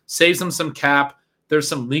 dead. Saves them some cap. There's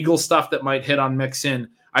some legal stuff that might hit on Mixon.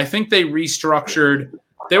 I think they restructured.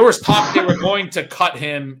 There was talk they were going to cut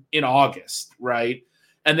him in August, right?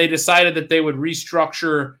 And they decided that they would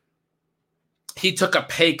restructure. He took a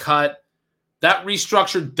pay cut. That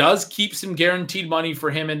restructure does keep some guaranteed money for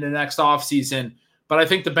him in the next offseason. But I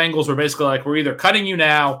think the Bengals were basically we're either cutting you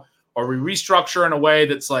now or we restructure in a way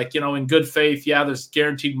that's in good faith. Yeah, there's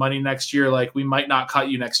guaranteed money next year. We might not cut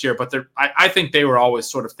you next year. But I think they were always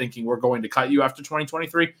sort of thinking we're going to cut you after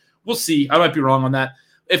 2023. We'll see. I might be wrong on that.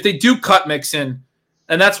 If they do cut Mixon,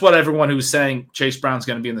 and that's what everyone who's saying Chase Brown's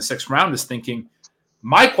going to be in the 6th round is thinking,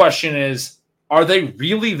 my question is, are they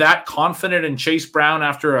really that confident in Chase Brown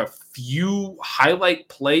after a few highlight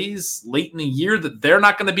plays late in the year that they're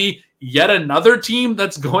not going to be yet another team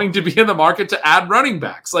that's going to be in the market to add running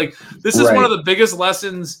backs? This is one of the biggest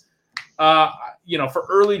lessons, for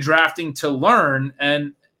early drafting to learn.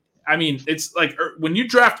 And I mean, it's when you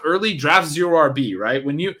draft early, draft 0 RB, right?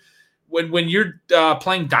 When you're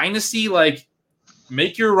playing Dynasty,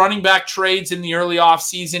 make your running back trades in the early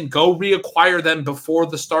offseason, go reacquire them before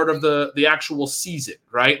the start of the actual season,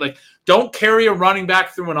 right? Don't carry a running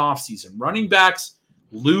back through an offseason. Running backs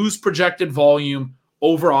lose projected volume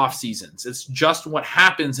over off seasons. It's just what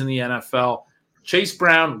happens in the NFL. Chase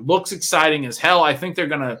Brown looks exciting as hell. I think they're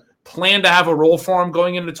going to plan to have a role for him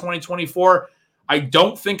going into 2024. I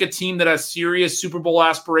don't think a team that has serious Super Bowl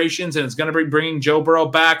aspirations and is going to be bringing Joe Burrow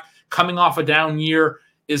back coming off a down year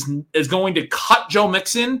is going to cut Joe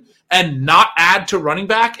Mixon and not add to running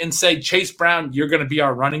back and say, Chase Brown, you're going to be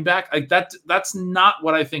our running back. That's not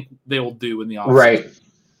what I think they will do in the offseason. Right.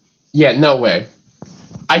 Yeah, no way.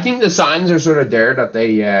 I think the signs are sort of there that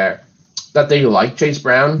they like Chase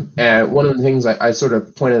Brown. One of the things I sort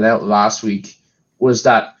of pointed out last week was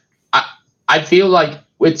that I feel like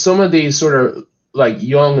with some of these sort of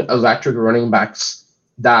young electric running backs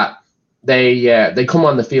that they come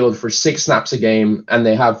on the field for 6 snaps a game and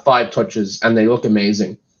they have 5 touches and they look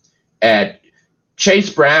amazing. Chase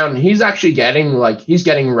Brown, he's actually getting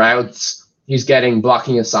routes, he's getting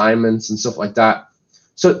blocking assignments and stuff like that.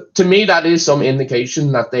 So to me, that is some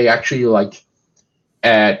indication that they actually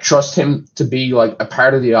trust him to be like a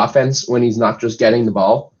part of the offense when he's not just getting the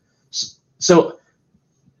ball. So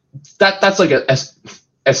that's like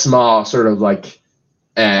a small sort of like.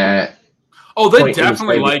 They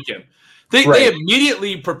definitely like him. They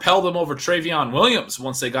immediately propelled him over Travion Williams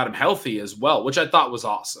once they got him healthy as well, which I thought was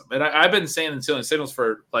awesome. And I've been saying in Stealing Signals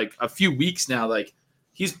for like a few weeks now, like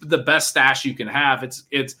he's the best stash you can have.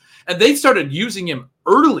 And they started using him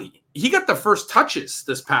early. He got the first touches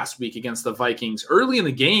this past week against the Vikings early in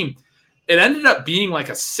the game. It ended up being like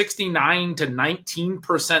a 69 to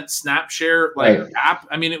 19% snap share gap.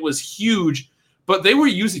 I mean, it was huge, but they were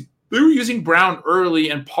using Brown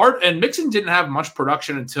early, and Mixon didn't have much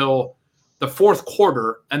production until the fourth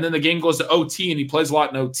quarter, and then the game goes to OT, and he plays a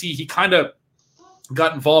lot in OT. He kind of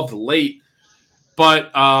got involved late,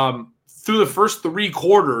 but through the first 3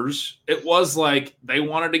 quarters, it was like they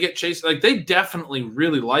wanted to get Chase. Like they definitely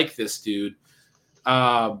really like this dude.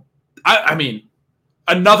 I mean,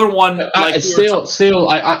 another one.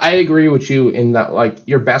 I agree with you in that like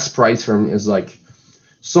your best price for him is like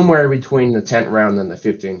somewhere between the 10th round and the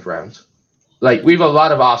 15th round. Like we have a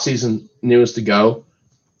lot of offseason news to go,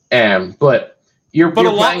 but you're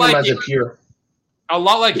playing him as a pure. A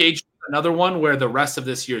lot like H. Another one where the rest of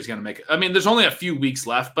this year is going to make it. I mean, there's only a few weeks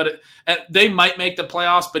left, but they might make the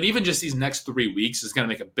playoffs. But even just these next 3 weeks is going to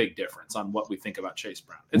make a big difference on what we think about Chase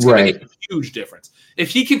Brown. It's going to make a huge difference if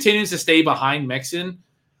he continues to stay behind Mixon,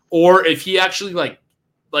 or if he actually like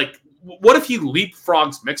what if he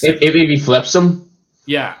leapfrogs Mixon? If he flips him,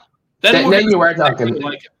 yeah, then you are talking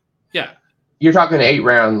yeah. You're talking 8th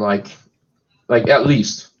round, like at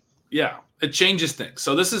least. Yeah, it changes things.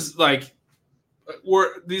 So this is like.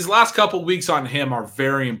 These last couple weeks on him are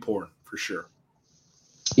very important for sure.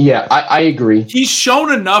 Yeah, I agree. He's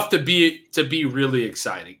shown enough to be really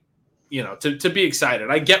exciting, to be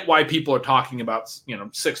excited. I get why people are talking about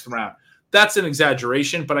 6th round. That's an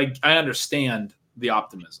exaggeration, but I understand the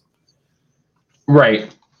optimism.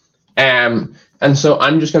 Right, and so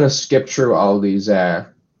I'm just gonna skip through all these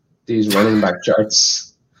running back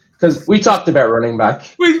charts because we talked about running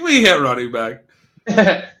back. We hit running back.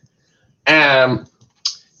 And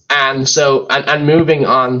moving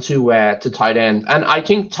on to tight end, and I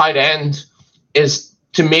think tight end is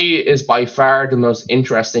by far the most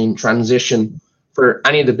interesting transition for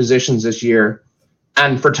any of the positions this year,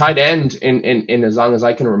 and for tight end in as long as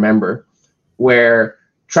I can remember, where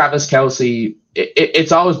Travis Kelce,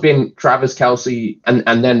 it's always been Travis Kelce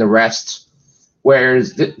and then the rest,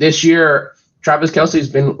 whereas this year Travis Kelce has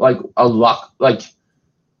been like a lot like.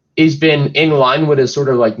 He's been in line with his sort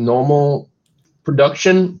of like normal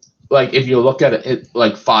production. Like if you look at it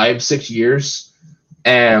like 5-6 years,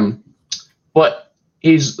 but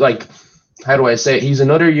he's like, how do I say it? He's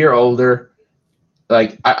another year older.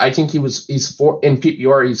 Like I think he's 4 in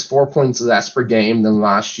PPR. He's 4 points less per game than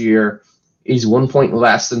last year. He's 1 point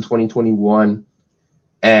less than 2021.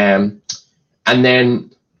 And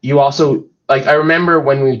then you also like I remember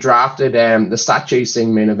when we drafted the stat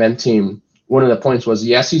chasing main event team. One of the points was,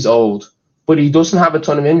 yes, he's old, but he doesn't have a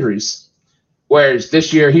ton of injuries. Whereas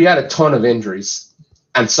this year, he had a ton of injuries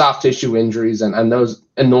and soft tissue injuries and those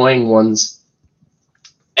annoying ones.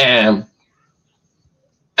 And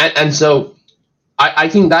so I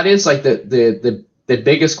think that is like the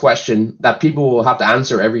biggest question that people will have to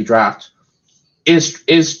answer every draft is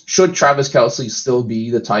should Travis Kelce still be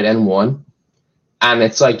the tight end 1? And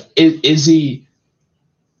it's like, is he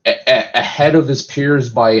ahead of his peers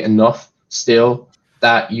by enough? Still,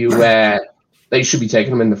 that you should be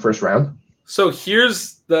taking him in the 1st round. So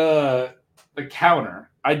here's the counter.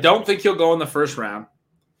 I don't think he'll go in the 1st round.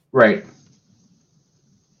 Right.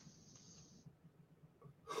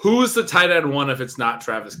 Who's the tight end 1 if it's not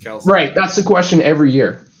Travis Kelce? Right. That's the question every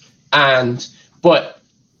year. It's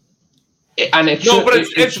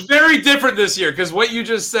very different this year because what you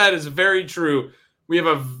just said is very true. We have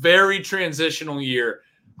a very transitional year.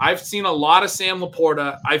 I've seen a lot of Sam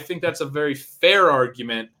Laporta. I think that's a very fair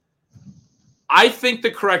argument. I think the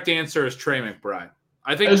correct answer is Trey McBride.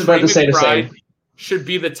 I think Trey McBride should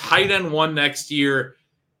be the tight end 1 next year.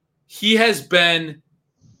 He has been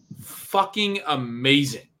fucking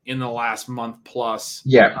amazing in the last month plus.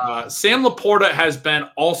 Yeah. Sam Laporta has been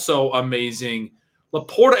also amazing.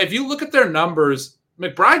 Laporta, if you look at their numbers,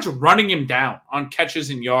 McBride's running him down on catches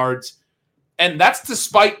and yards. And that's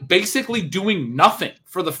despite basically doing nothing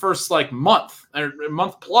for the first month or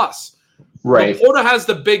month plus. Right. Laporta has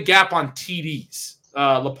the big gap on TDs.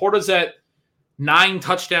 Laporta's at 9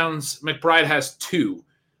 touchdowns. McBride has 2.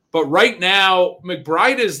 But right now,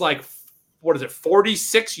 McBride is like,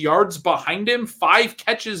 46 yards behind him, 5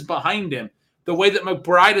 catches behind him. The way that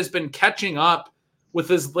McBride has been catching up with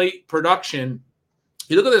his late production.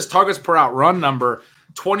 You look at this targets per out run number,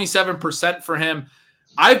 27% for him.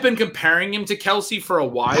 I've been comparing him to Kelsey for a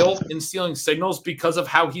while in stealing signals because of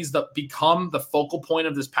how he's become the focal point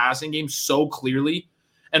of this passing game so clearly.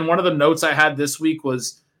 And one of the notes I had this week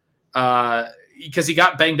was because he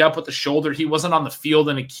got banged up with the shoulder, he wasn't on the field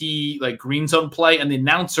in a key like green zone play. And the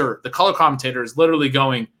announcer, the color commentator, is literally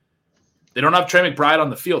going, they don't have Trey McBride on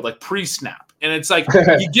the field, like pre-snap. And it's like,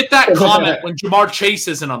 you get that comment when Jamar Chase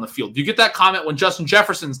isn't on the field. You get that comment when Justin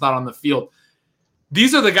Jefferson's not on the field.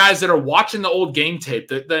 These are the guys that are watching the old game tape.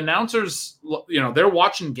 The announcers, they're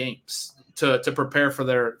watching games to prepare for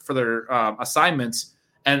their assignments.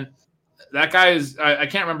 And that guy is, I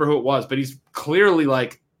can't remember who it was, but he's clearly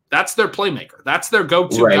like, that's their playmaker. That's their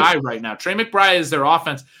go-to guy right now. Trey McBride is their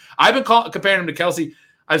offense. I've been comparing him to Kelsey.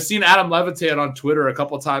 I've seen Adam Levitan on Twitter a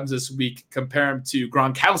couple times this week compare him to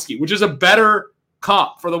Gronkowski, which is a better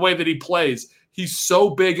comp for the way that he plays. He's so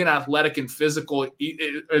big and athletic and physical.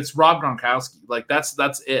 It's Rob Gronkowski. Like that's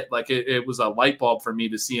it. Like it was a light bulb for me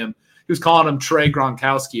to see him. He was calling him Trey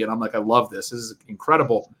Gronkowski, and I'm like, I love this. This is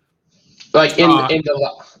incredible. Like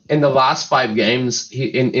in the last 5 games,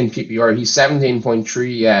 in PPR, he's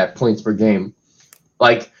 17.3 points per game.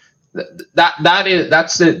 Like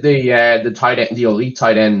that's the tight end, the elite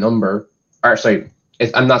tight end number. Or sorry,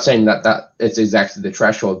 I'm not saying that it's exactly the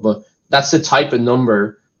threshold, but that's the type of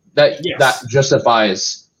number that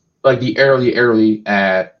justifies like the early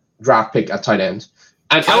draft pick at tight end.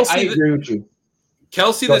 And Kelsey, I agree with you.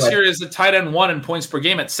 Kelsey this year is a tight end 1 in points per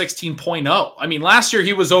game at 16.0. I mean, last year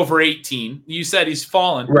he was over 18. You said he's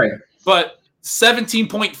fallen. Right. But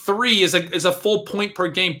 17.3 is a full point per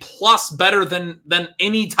game plus better than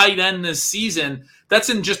any tight end this season. That's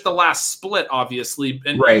in just the last split, obviously.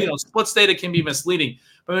 And splits data can be misleading.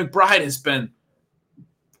 But McBride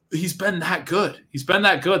he's been that good. He's been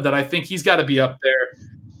that good that I think he's got to be up there.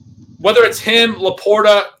 Whether it's him,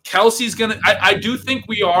 Laporta, Kelsey's going to – I do think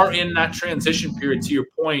we are in that transition period, to your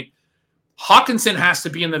point. Hawkinson has to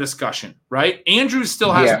be in the discussion, right? Andrews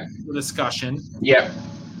still has to be in the discussion. Yeah.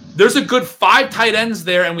 There's a good 5 tight ends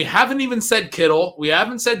there, and we haven't even said Kittle. We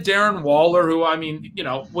haven't said Darren Waller, who,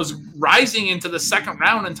 was rising into the second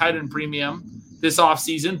round in tight end premium this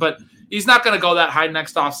offseason, but he's not going to go that high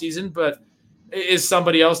next offseason, but is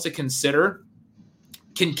somebody else to consider.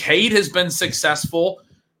 Kincaid has been successful.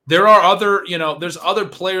 There are other, there's other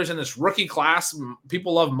players in this rookie class.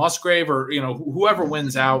 People love Musgrave or, whoever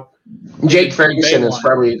wins out. Jake Ferguson is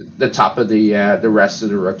probably the top of the rest of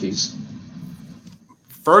the rookies.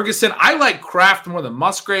 Ferguson, I like Kraft more than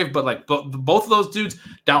Musgrave, but like both of those dudes,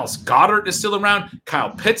 Dallas Goedert is still around.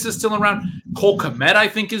 Kyle Pitts is still around. Cole Kmet, I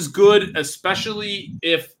think, is good, especially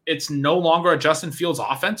if it's no longer a Justin Fields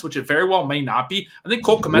offense, which it very well may not be. I think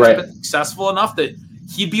Cole Kmet's been successful enough that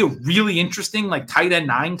he'd be a really interesting, like tight end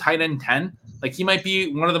 9, tight end 10. Like he might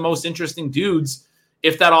be one of the most interesting dudes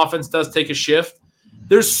if that offense does take a shift.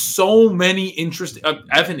 There's so many interesting.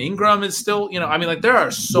 Evan Ingram is still, there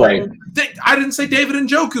are so. I didn't say David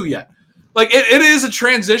Njoku yet. Like it is a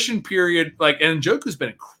transition period. Like, and Njoku's been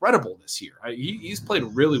incredible this year. He's played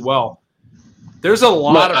really well. There's a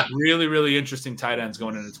lot of really, really interesting tight ends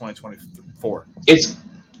going into 2024.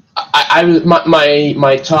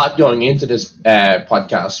 My thought going into this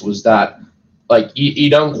podcast was that like you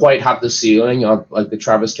don't quite have the ceiling of like the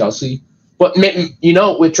Travis Kelce. But,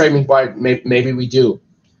 with Trey McBride, maybe we do.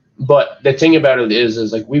 But the thing about it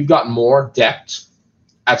is like we've got more depth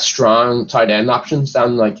at strong tight end options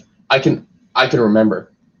than like I can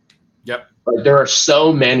remember. Yep. Like there are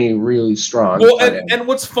so many really strong. Well, and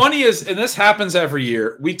what's funny is, and this happens every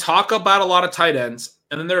year, we talk about a lot of tight ends,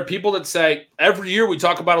 and then there are people that say every year we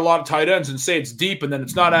talk about a lot of tight ends and say it's deep, and then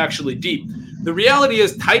it's not actually deep. The reality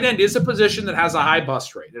is tight end is a position that has a high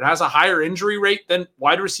bust rate. It has a higher injury rate than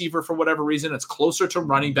wide receiver for whatever reason. It's closer to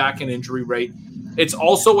running back in injury rate. It's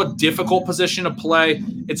also a difficult position to play.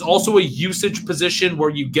 It's also a usage position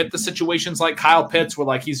where you get the situations like Kyle Pitts where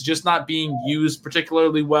like he's just not being used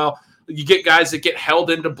particularly well. You get guys that get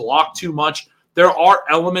held into block too much. There are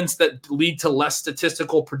elements that lead to less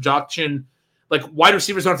statistical production. Like wide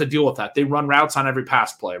receivers don't have to deal with that. They run routes on every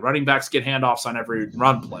pass play. Running backs get handoffs on every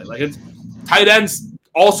run play. Like tight ends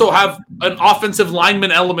also have an offensive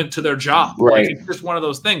lineman element to their job. Right. Like it's just one of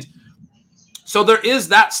those things. So there is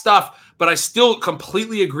that stuff, but I still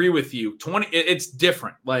completely agree with you. It's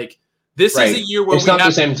different. Like this is a year where we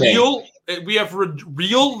have We have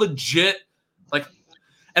real legit, like,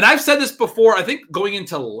 and I've said this before, I think going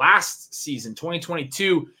into last season,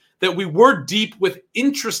 2022, that we were deep with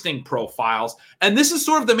interesting profiles. And this is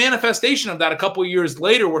sort of the manifestation of that a couple of years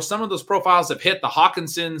later, where some of those profiles have hit, the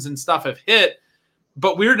Hawkinsons and stuff have hit.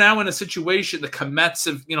 But we're now in a situation, the Komets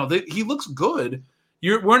have, he looks good.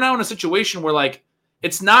 We're now in a situation where, like,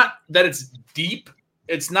 it's not that it's deep.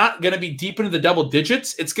 It's not going to be deep into the double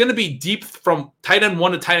digits. It's going to be deep from tight end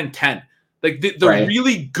 1 to tight end 10. Like, the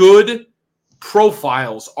really good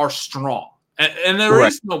profiles are strong. And there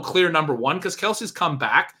is no clear number one because Kelsey's come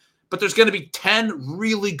back. But there's going to be 10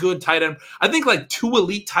 really good tight end. I think like 2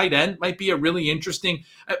 elite tight end might be a really interesting.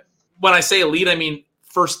 When I say elite, I mean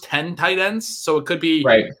first 10 tight ends. So it could be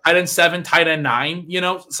tight end 7, tight end 9,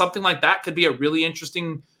 something like that could be a really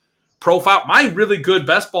interesting profile. My really good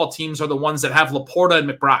best ball teams are the ones that have Laporta and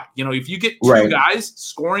McBride. If you get 2 guys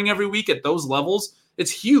scoring every week at those levels,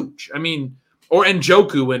 it's huge. I mean, or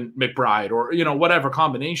Njoku and McBride or, whatever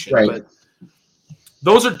combination. Right. But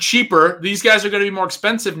those are cheaper. These guys are going to be more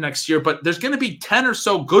expensive next year, but there's going to be 10 or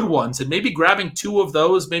so good ones, and maybe grabbing 2 of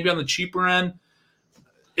those, maybe on the cheaper end,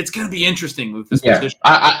 it's going to be interesting with this position.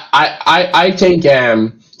 I think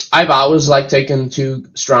I've always liked taking 2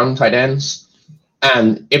 strong tight ends,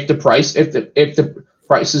 and if the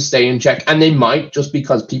prices stay in check, and they might just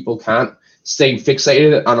because people can't stay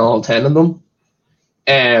fixated on all 10 of them,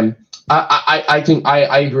 I think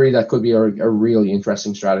I agree that could be a really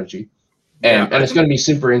interesting strategy. And it's going to be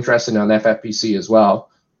super interesting on FFPC as well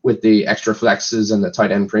with the extra flexes and the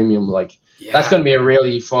tight end premium. Like that's going to be a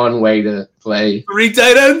really fun way to play. 3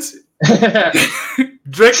 tight ends.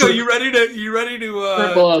 Draco, you ready to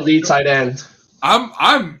triple elite tight end?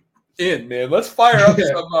 I'm in, man. Let's fire up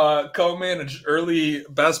some co-managed early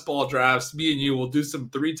best ball drafts. Me and you will do some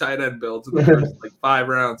 3 tight end builds in the first 5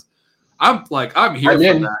 rounds. I'm here for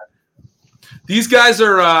that. These guys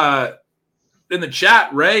are in the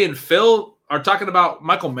chat. Ray and Phil are talking about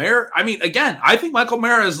Michael Mayer. I mean, again, I think Michael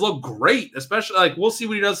Mayer has looked great, especially we'll see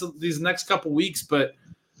what he does these next couple weeks, but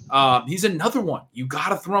he's another one you got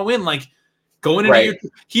to throw in. Like going into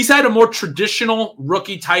he's had a more traditional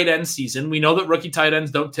rookie tight end season. We know that rookie tight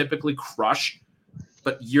ends don't typically crush,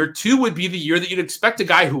 but year 2 would be the year that you'd expect a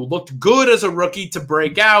guy who looked good as a rookie to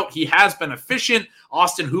break out. He has been efficient.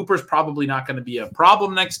 Austin Hooper's probably not going to be a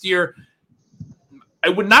problem next year.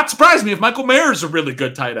 It would not surprise me if Michael Mayer is a really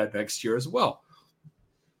good tight end next year as well.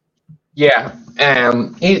 Yeah,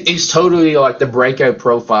 he's totally like the breakout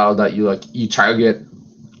profile that you target,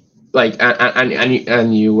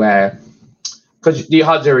 and you because the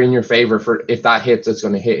odds are in your favor for if that hits, it's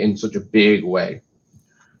going to hit in such a big way.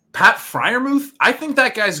 Pat Freiermuth, I think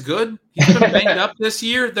that guy's good. He's been banged up this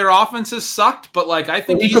year. Their offense has sucked, but I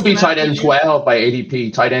think he could be tight end 12 by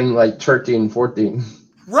ADP, tight end 13, 14.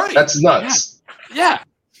 Right, that's nuts. Yeah,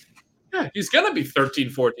 he's going to be 13,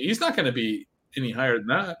 14. He's not going to be any higher than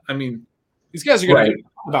that. I mean, these guys are going to be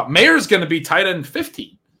about. Mayer's going to be tight end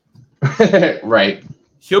 15. Right.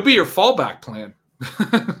 He'll be your fallback plan.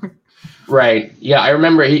 Right. Yeah, I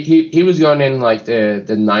remember he was going in the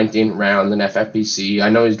 19th round in FFPC. I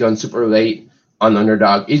know he's going super late on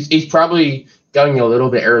Underdog. He's probably going a little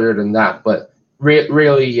bit earlier than that, but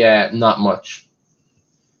really, not much.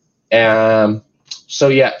 So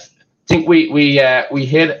yeah. I think we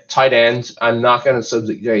hit tight end. I'm not going to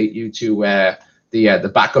subjugate you to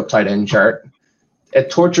the backup tight end chart. A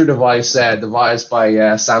torture device devised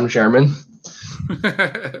by Sam Sherman.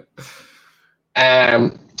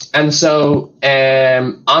 And so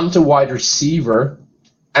on to wide receiver.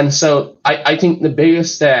 And so I think the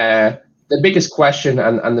biggest question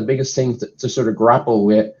and the biggest thing to sort of grapple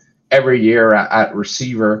with every year at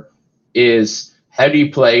receiver is, how do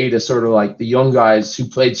you play the sort of the young guys who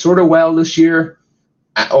played sort of well this year,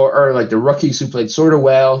 or the rookies who played sort of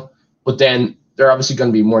well, but then they're obviously going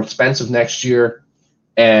to be more expensive next year.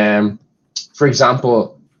 For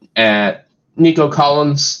example, Nico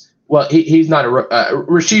Collins. Well, he's not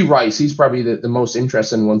Rashee Rice. He's probably the most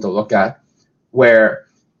interesting one to look at, where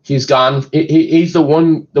he's gone. He's the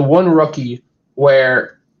one rookie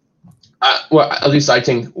where, at least I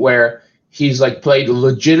think, where he's played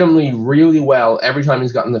legitimately really well every time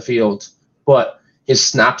he's gotten in the field, but his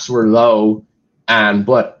snaps were low, and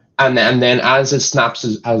then as his snaps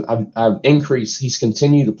have increased, he's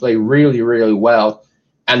continued to play really, really well,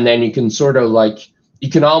 and then you can sort of you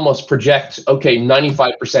can almost project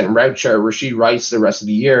 95% route share Rashee Rice the rest of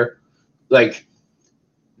the year,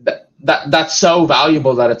 that's so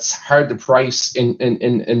valuable that it's hard to price in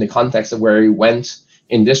the context of where he went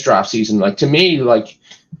in this draft season. To me,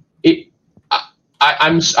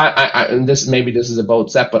 and this is a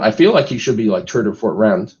bold step, but I feel like he should be 3rd or 4th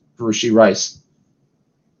round for Rashee Rice.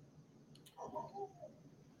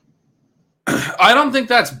 I don't think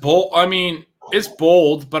that's bold. I mean, it's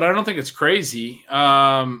bold, but I don't think it's crazy.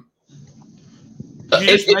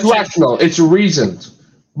 It's rational. It's reasoned.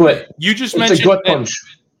 But you just it's mentioned a gut punch.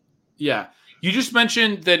 Yeah. You just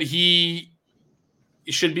mentioned that he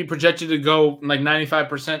should be projected to go like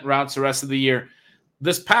 95% routes the rest of the year.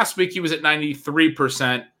 This past week, he was at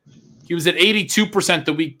 93%. He was at 82%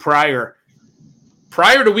 the week prior.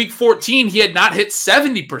 Prior to week 14, he had not hit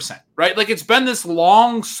 70%, right? Like it's been this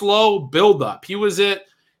long, slow buildup. He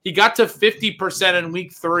got to 50% in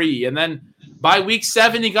week 3. And then by week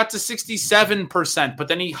 7, he got to 67%. But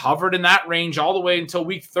then he hovered in that range all the way until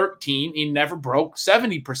week 13. He never broke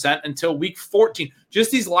 70% until week 14.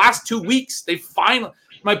 Just these last 2 weeks, they finally,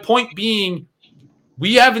 my point being,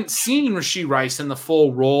 we haven't seen Rashee Rice in the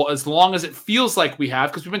full role as long as it feels like we have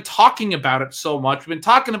because we've been talking about it so much. We've been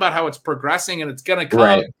talking about how it's progressing and it's going to come.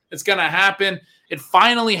 Right. It's going to happen. It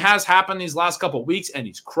finally has happened these last couple of weeks, and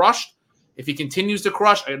he's crushed. If he continues to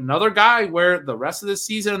crush, another guy where the rest of the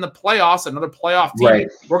season in the playoffs, another playoff team, right,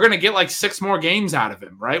 we're going to get like 6 more games out of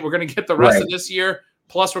him, right? We're going to get the rest of this year,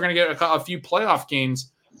 plus we're going to get a few playoff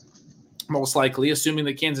games, most likely, assuming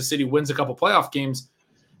that Kansas City wins a couple playoff games.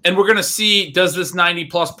 And we're going to see, does this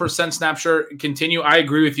 90+% snap share continue? I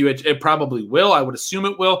agree with you. It probably will. I would assume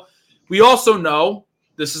it will. We also know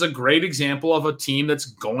this is a great example of a team that's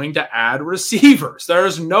going to add receivers. There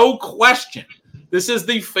is no question. This is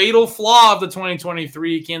the fatal flaw of the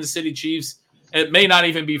 2023 Kansas City Chiefs. It may not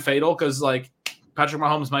even be fatal because, like, Patrick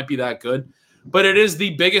Mahomes might be that good. But it is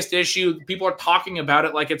the biggest issue. People are talking about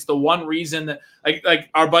it like it's the one reason that, like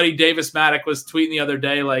our buddy Davis Maddock was tweeting the other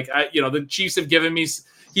day, like, the Chiefs have given me –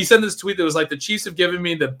 he sent this tweet that was like, the Chiefs have given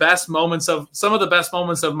me some of the best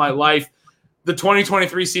moments of my life. The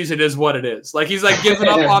 2023 season is what it is. Like, he's like giving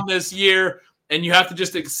up on this year, and you have to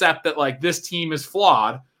just accept that, like, this team is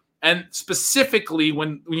flawed. And specifically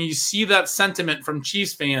when you see that sentiment from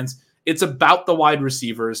Chiefs fans, it's about the wide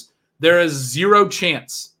receivers. There is zero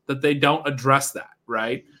chance that they don't address that,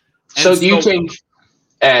 right? So do you think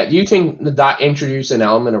that introduce an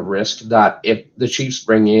element of risk that if the Chiefs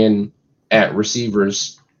bring in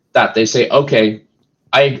receivers, that they say, okay,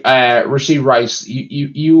 Rashee Rice,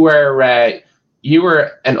 you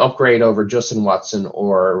were an upgrade over Justin Watson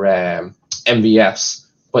or MVS,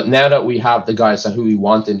 but now that we have the guys who we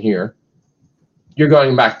want in here, you're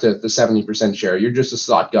going back to the 70% share. You're just a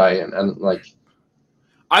slot guy, and like,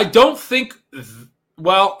 I don't think.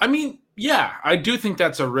 Well, I mean, yeah, I do think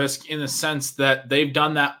that's a risk in the sense that they've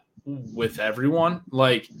done that with everyone.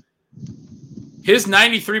 Like, his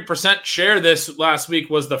 93% share this last week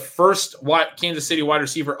was the first Kansas City wide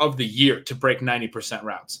receiver of the year to break 90%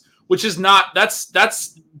 routes, which is not –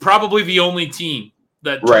 that's probably the only team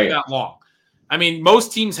that took that long. I mean,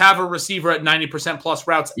 most teams have a receiver at 90% plus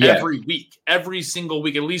routes every week, every single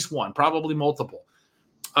week, at least one, probably multiple.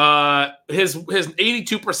 His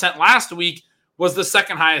 82% last week was the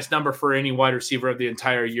second highest number for any wide receiver of the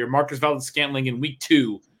entire year. Marcus Valdes-Scantling in week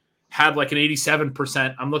 2 had like an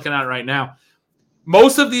 87%. I'm looking at it right now.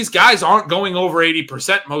 Most of these guys aren't going over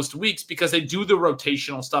 80% most weeks because they do the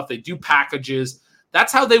rotational stuff. They do packages.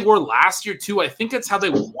 That's how they were last year too. I think it's how they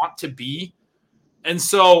want to be. And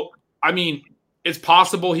so, I mean, it's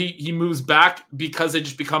possible he moves back because they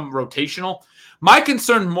just become rotational. My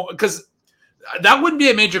concern, because that wouldn't be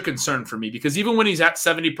a major concern for me, because even when he's at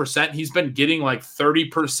 70%, he's been getting like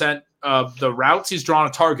 30% of the routes he's drawn a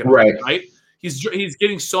target on, right? He's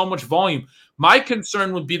getting so much volume. My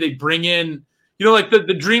concern would be they bring in, like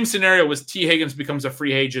the dream scenario was T. Higgins becomes a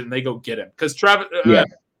free agent and they go get him. Because Patrick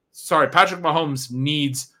Mahomes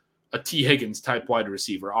needs a T. Higgins type wide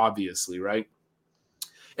receiver, obviously, right?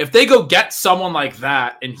 If they go get someone like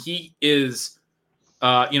that and he is,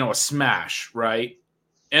 a smash, right?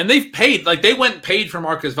 And they've paid, like they went and paid for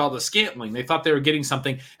Marcus Valdes-Scantling. They thought they were getting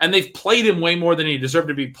something, and they've played him way more than he deserved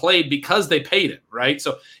to be played because they paid him, right?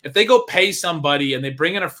 So if they go pay somebody and they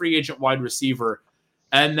bring in a free agent wide receiver,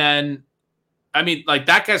 and then, I mean, like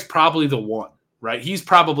that guy's probably the one, right? He's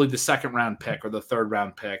probably the 2nd round pick or the 3rd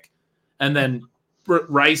round pick. And then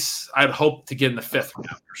Rice, I'd hope to get in the 5th round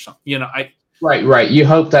or something. Right. You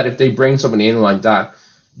hope that if they bring someone in like that,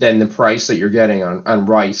 then the price that you're getting on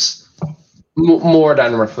Rice more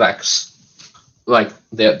than reflects like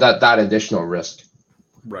that additional risk.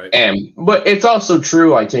 Right. But it's also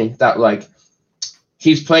true, I think, that like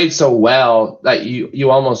he's played so well that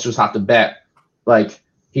you almost just have to bet like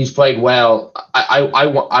he's played well.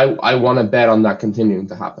 I want to bet on that continuing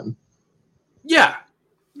to happen. Yeah.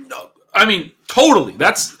 No, I mean, totally.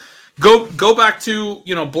 That's go back to,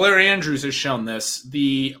 Blair Andrews has shown this.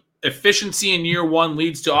 The efficiency in year one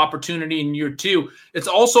leads to opportunity in year two, it's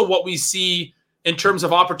also what we see in terms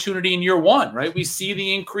of opportunity in year one, right? We see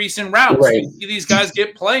the increase in routes. Right. We see these guys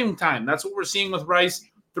get playing time. That's what we're seeing with Rice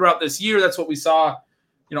throughout this year. That's what we saw,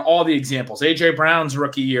 all the examples. A.J. Brown's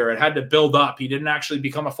rookie year, it had to build up. He didn't actually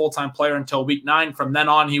become a full-time player until week 9. From then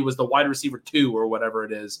on, he was the wide receiver 2 or whatever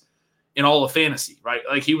it is in all of fantasy, right?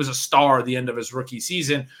 Like he was a star at the end of his rookie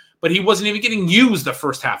season, but he wasn't even getting used the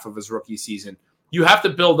first half of his rookie season. You have to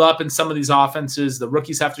build up in some of these offenses. The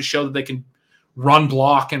rookies have to show that they can run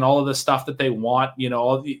block and all of the stuff that they want,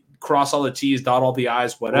 cross all the T's, dot all the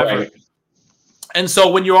I's, whatever. Right. And so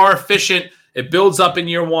when you are efficient, it builds up in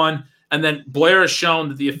year one. And then Blair has shown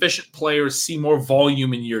that the efficient players see more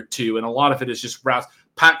volume in year two. And a lot of it is just routes.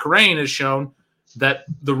 Pat Kerrane has shown that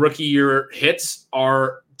the rookie year hits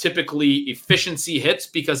are typically efficiency hits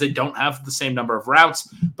because they don't have the same number of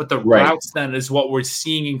routes. But the routes then is what we're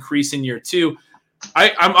seeing increase in year two.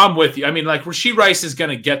 I'm with you. I mean, like Rashee Rice is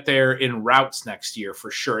going to get there in routes next year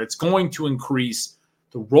for sure. It's going to increase.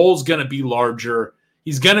 The role's going to be larger.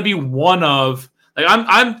 He's going to be one of like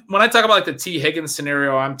I'm when I talk about like the T Higgins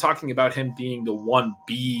scenario, I'm talking about him being the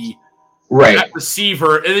 1B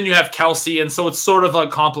receiver, and then you have Kelsey, and so it's sort of a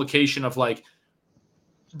complication of like,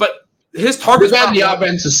 but his target. Then the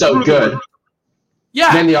offense is so good.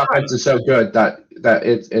 Yeah. Then the offense is so good that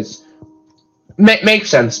it's. Makes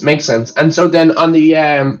sense. And so then on the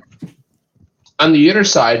other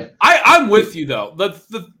side, I'm with you though.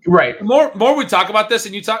 The right. More we talk about this,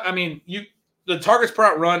 and you talk. I mean, the targets per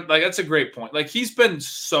out run, like that's a great point. Like he's been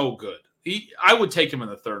so good. I would take him in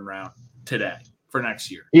the 3rd round today for next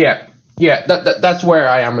year. Yeah. That's where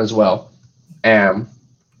I am as well.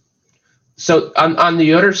 So on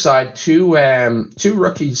the other side, two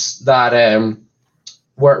rookies that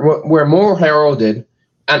were more heralded.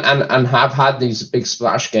 And have had these big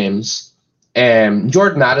splash games.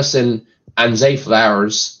 Jordan Addison and Zay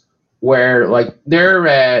Flowers, where like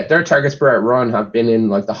their targets per out run have been in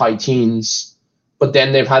like the high teens, but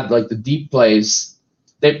then they've had like the deep plays.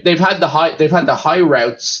 They've had the high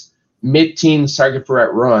routes, mid-teens target per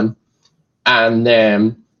out run, and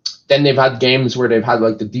then they've had games where they've had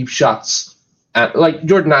like the deep shots. Like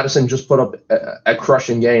Jordan Addison just put up a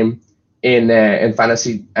crushing game in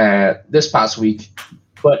fantasy this past week.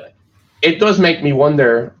 But it does make me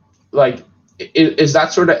wonder, like, is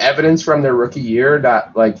that sort of evidence from their rookie year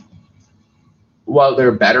that, like, while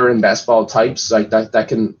they're better in best ball types, like that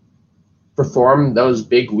can perform those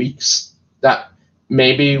big weeks, that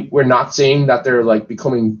maybe we're not seeing that they're like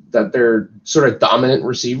that they're sort of dominant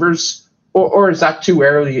receivers, or is that too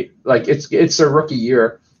early? Like it's a rookie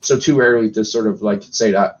year, so too early to sort of like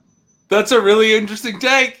say that. That's a really interesting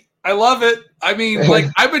take. I love it. I mean, like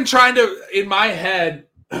I've been trying to in my head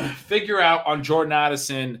figure out on Jordan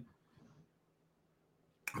Addison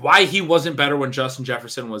why he wasn't better when Justin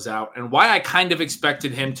Jefferson was out, and why I kind of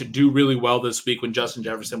expected him to do really well this week when Justin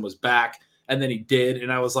Jefferson was back, and then he did.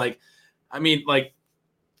 And I was like, I mean, like,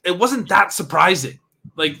 it wasn't that surprising.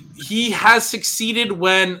 Like, he has succeeded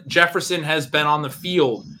when Jefferson has been on the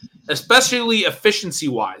field, especially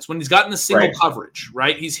efficiency-wise, when he's gotten the single coverage,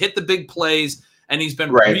 right? He's hit the big plays, and he's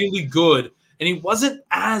been really good. And he wasn't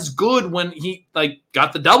as good when he like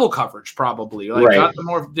got the double coverage, probably got the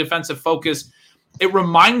more defensive focus. It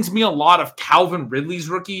reminds me a lot of Calvin Ridley's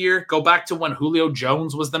rookie year. Go back to when Julio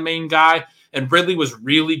Jones was the main guy, and Ridley was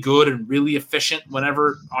really good and really efficient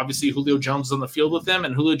whenever, obviously, Julio Jones was on the field with him,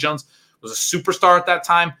 and Julio Jones was a superstar at that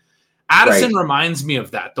time. Addison reminds me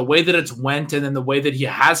of that, the way that it's went, and then the way that he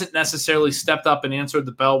hasn't necessarily stepped up and answered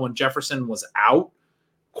the bell when Jefferson was out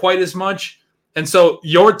quite as much. And so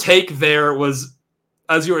your take there was,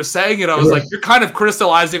 as you were saying it, I was like, you're kind of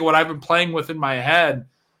crystallizing what I've been playing with in my head.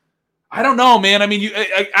 I don't know, man. I mean,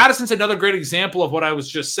 Addison's another great example of what I was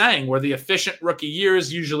just saying, where the efficient rookie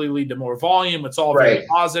years usually lead to more volume. It's all very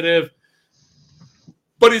positive.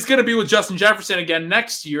 But he's going to be with Justin Jefferson again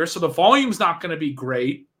next year, so the volume's not going to be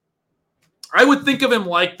great. I would think of him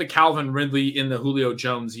like the Calvin Ridley in the Julio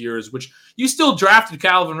Jones years, which you still drafted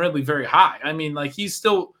Calvin Ridley very high. I mean, like, he's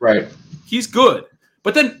still he's good.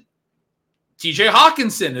 But then TJ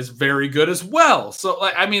Hawkinson is very good as well. So,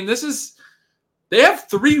 like, I mean, they have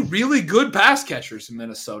 3 really good pass catchers in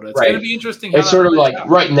Minnesota. It's going to be interesting. It's sort of like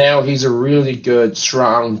right now he's a really good,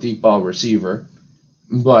 strong, deep ball receiver,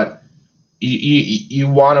 but you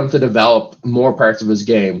want him to develop more parts of his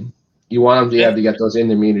game. You want him to be able to get those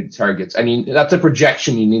intermediate targets. I mean, that's a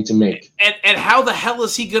projection you need to make. And how the hell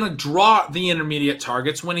is he going to draw the intermediate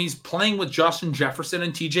targets when he's playing with Justin Jefferson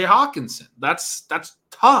and TJ Hawkinson? That's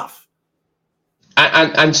tough.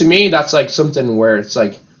 And to me, that's like something where it's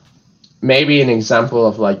like, maybe an example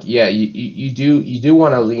of like, yeah, you do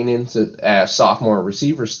want to lean into sophomore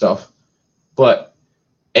receiver stuff, but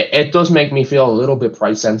it does make me feel a little bit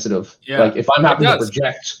price sensitive. Yeah, like if I'm having to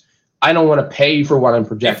project, I don't want to pay for what I'm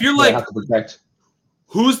projecting. If you're like, I have to project.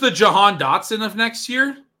 Who's the Jahan Dotson of next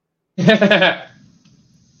year?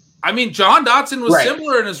 I mean, Jahan Dotson was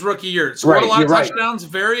similar in his rookie year. Scored a lot of touchdowns,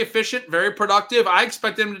 very efficient, very productive. I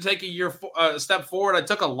expect him to take a step forward. I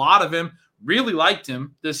took a lot of him. Really liked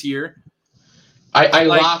him this year. I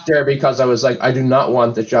laughed there because I was like, I do not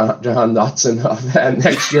want the Jahan Dotson of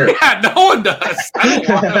next year. Yeah, no one does. I don't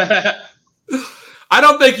want him. I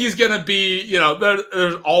don't think he's going to be,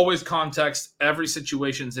 there's always context. Every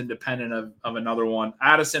situation's independent of another one.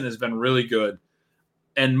 Addison has been really good.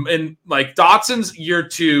 And like Dotson's year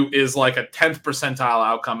 2 is like a 10th percentile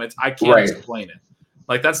outcome. I can't explain it.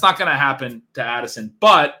 Like that's not going to happen to Addison,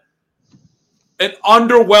 but an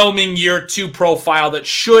underwhelming year 2 profile that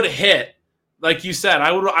should hit. Like you said,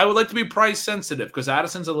 I would like to be price sensitive because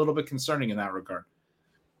Addison's a little bit concerning in that regard.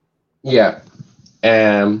 Yeah.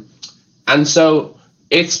 And so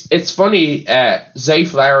it's funny, Zay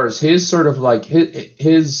Flowers, his sort of like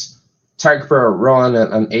his target per run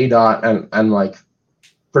and ADOT and like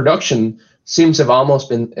production seems to have almost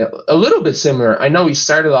been a little bit similar. I know he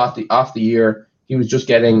started off the year, he was just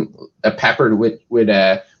getting peppered with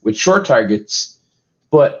short targets,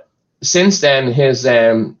 but since then his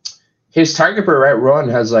target per route run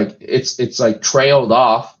has like it's like trailed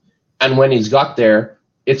off, and when he's got there,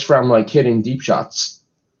 it's from like hitting deep shots.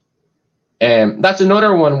 And that's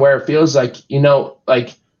another one where it feels like, it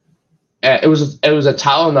was a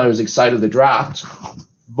talent I was excited to draft,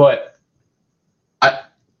 but I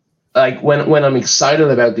like when I'm excited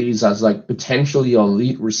about these as like potentially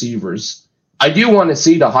elite receivers, I do want to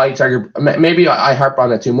see the high target. Maybe I harp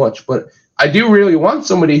on it too much, but I do really want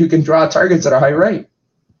somebody who can draw targets at a high rate.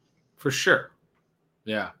 For sure.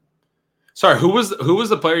 Yeah. Sorry, who was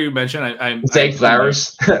the player you mentioned? Zay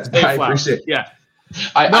Flowers. I appreciate it. Yeah.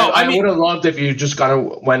 I would have loved if you just kind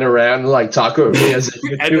of went around like talk with me as if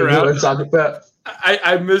you were talking about.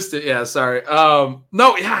 I missed it. Yeah, sorry.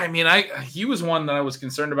 He was one that I was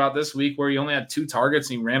concerned about this week where he only had 2 targets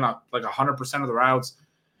and he ran up like 100% of the routes.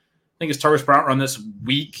 I think his targets per route run this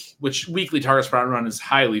week, which weekly targets per route run is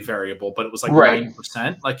highly variable, but it was like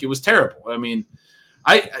 9%. Like it was terrible. I mean,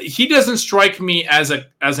 he doesn't strike me as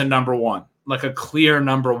a number one, like a clear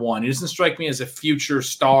number one. He doesn't strike me as a future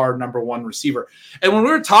star number one receiver. And when we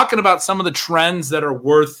were talking about some of the trends that are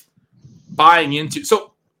worth buying into,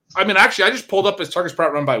 so I mean, actually, I just pulled up his targets per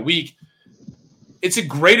route run by week. It's a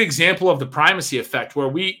great example of the primacy effect where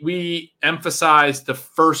we emphasize the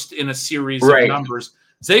first in a series of numbers.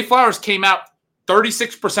 Zay Flowers came out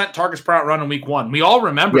 36% targets per route run in week 1. We all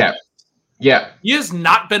remember that. Yeah. He has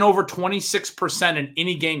not been over 26% in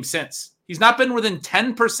any game since. He's not been within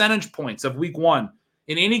 10 percentage points of week 1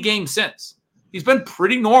 in any game since. He's been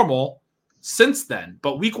pretty normal since then.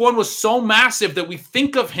 But week 1 was so massive that we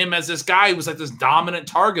think of him as this guy who was like this dominant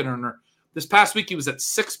target earner. This past week, he was at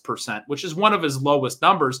 6%, which is one of his lowest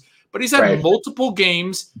numbers. But he's had multiple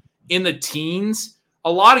games in the teens,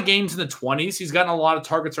 a lot of games in the 20s. He's gotten a lot of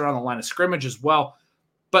targets around the line of scrimmage as well.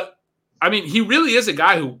 But I mean, he really is a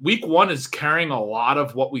guy who week 1 is carrying a lot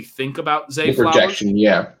of what we think about Zay Flowers. Projection,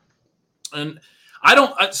 yeah. And I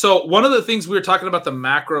don't. So one of the things we were talking about the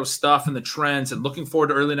macro stuff and the trends and looking forward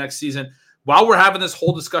to early next season. While we're having this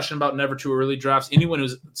whole discussion about never too early drafts, anyone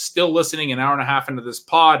who's still listening an hour and a half into this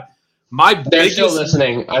pod, they're still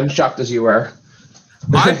listening. I'm shocked as you were.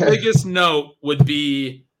 My biggest note would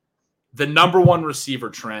be the number one receiver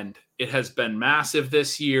trend. It has been massive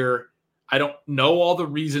this year. I don't know all the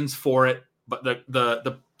reasons for it, but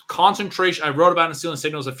the concentration, I wrote about in Stealing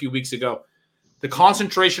Signals a few weeks ago, the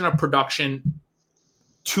concentration of production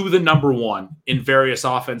to the number one in various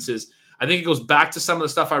offenses. I think it goes back to some of the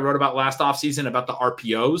stuff I wrote about last offseason about the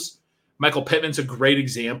RPOs. Michael Pittman's a great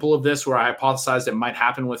example of this where I hypothesized it might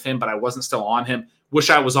happen with him, but I wasn't still on him.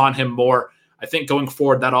 Wish I was on him more. I think going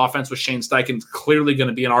forward, that offense with Shane Steichen is clearly going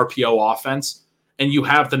to be an RPO offense. And you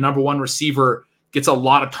have the number one receiver gets a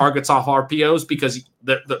lot of targets off RPOs because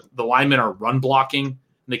the linemen are run blocking and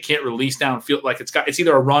they can't release downfield. Like it's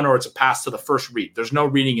either a run or it's a pass to the first read. There's no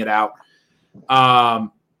reading it out.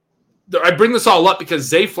 I bring this all up because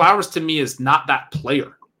Zay Flowers to me is not that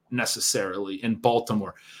player necessarily in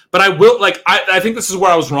Baltimore. But I will I think this is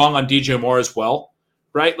where I was wrong on DJ Moore as well,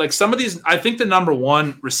 right? Like some of these, I think the number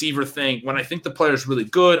one receiver thing, when I think the player is really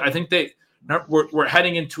good, I think we're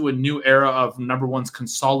heading into a new era of number ones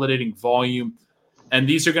consolidating volume. And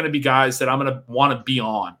these are going to be guys that I'm going to want to be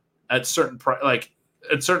on at certain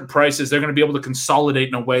prices. They're going to be able to consolidate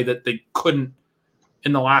in a way that they couldn't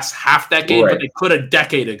in the last half decade, Right. but they could a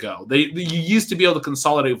decade ago. You used to be able to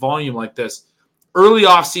consolidate volume like this. Early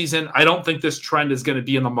offseason, I don't think this trend is going to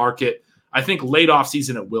be in the market. I think late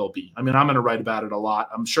offseason it will be. I mean, I'm going to write about it a lot.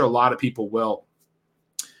 I'm sure a lot of people will.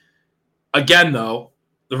 Again, though,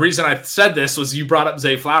 the reason I said this was you brought up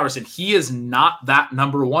Zay Flowers, and he is not that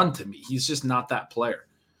number one to me. He's just not that player.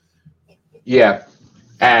 Yeah.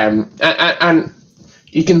 And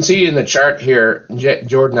you can see in the chart here,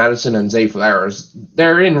 Jordan Addison and Zay Flowers,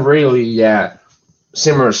 they're in really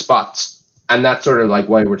similar spots. And that's sort of like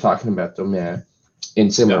why we're talking about them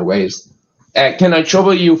in similar ways. Can I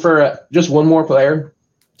trouble you for just one more player?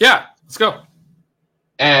 Yeah, let's go.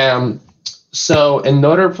 So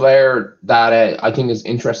another player that I think is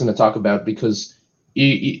interesting to talk about, because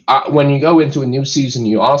when you go into a new season,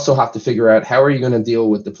 you also have to figure out how are you going to deal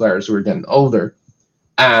with the players who are getting older.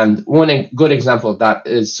 And one good example of that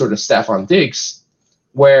is sort of Stephon Diggs,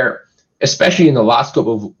 where especially in the last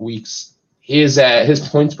couple of weeks, his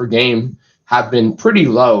points per game have been pretty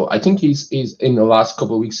low. I think he's in the last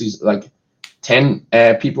couple of weeks, he's like 10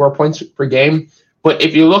 PPR points per game. But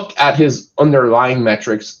if you look at his underlying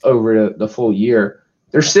metrics over the full year,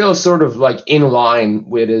 they're still sort of like in line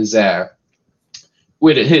with his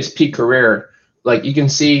peak career. Like you can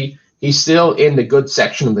see, he's still in the good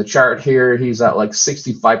section of the chart here. He's at like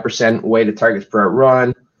 65% weighted targets per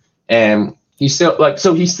run, and he's still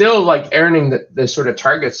earning the sort of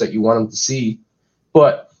targets that you want him to see.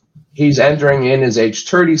 But he's entering in his age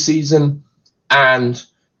 30 season, and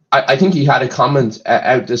I think he had a comment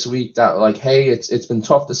out this week that like, hey, it's been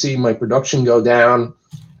tough to see my production go down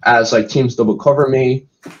as like teams double cover me.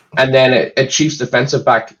 And then a Chiefs defensive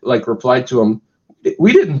back like replied to him,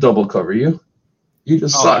 "We didn't double cover you. You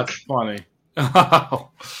just suck." That's funny.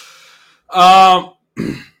 I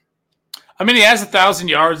mean, he has 1,000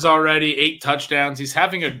 yards already, 8 touchdowns. He's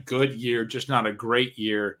having a good year, just not a great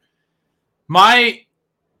year.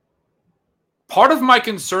 Part of my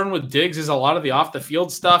concern with Diggs is a lot of the off-the-field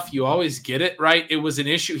stuff. You always get it, right? It was an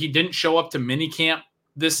issue. He didn't show up to minicamp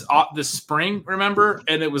this spring, remember?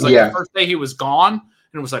 And it was like the first day he was gone. And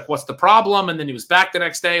it was like, what's the problem? And then he was back the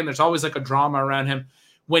next day, and there's always like a drama around him.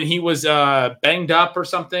 When he was banged up or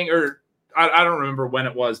something, or I don't remember when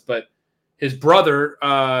it was, but his brother,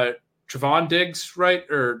 Trevon Diggs, right?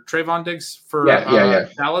 Or Trayvon Diggs for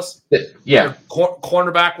Dallas? Yeah.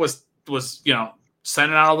 Cornerback was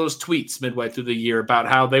sending out all those tweets midway through the year about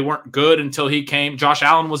how they weren't good until he came. Josh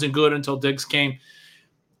Allen wasn't good until Diggs came.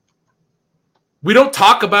 We don't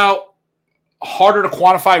talk about harder to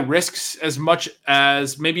quantify risks as much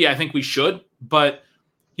as maybe I think we should, but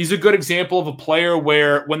he's a good example of a player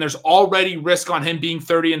where when there's already risk on him being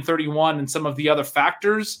 30 and 31 and some of the other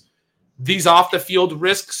factors, these off-the-field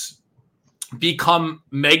risks become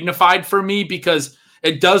magnified for me because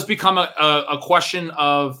it does become a question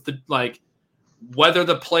of whether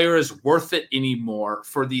the player is worth it anymore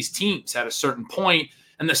for these teams at a certain point.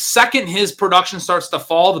 And the second his production starts to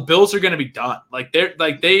fall, the Bills are going to be done.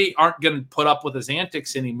 They aren't going to put up with his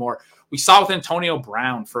antics anymore. We saw with Antonio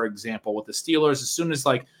Brown, for example, with the Steelers, as soon as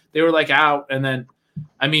they were out, and then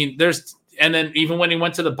even when he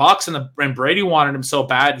went to the Bucs and Brady wanted him so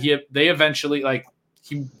bad, they eventually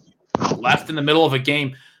he left in the middle of a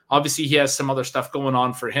game. Obviously, he has some other stuff going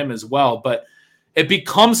on for him as well, but it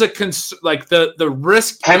becomes the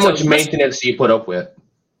risk. How much maintenance do you put up with?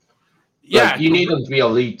 Yeah, you need them to be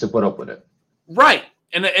elite to put up with it, right?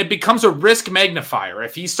 And it becomes a risk magnifier.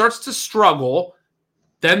 If he starts to struggle,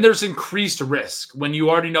 then there's increased risk. When you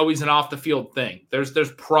already know he's an off the field thing,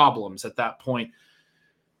 there's problems at that point.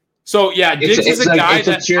 So yeah, Diggs is a guy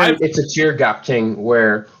it's a tier gap thing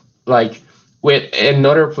where with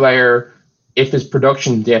another player, if his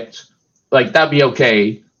production dipped, that'd be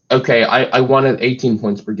okay. Okay, I wanted 18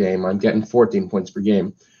 points per game. I'm getting 14 points per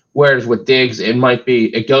game. Whereas with Diggs,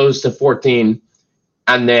 it goes to 14,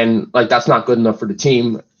 and then that's not good enough for the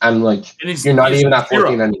team, and you're not even at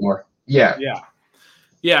 14 anymore. Yeah.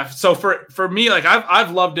 So for me,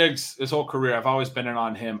 I've loved Diggs his whole career. I've always been in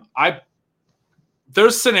on him.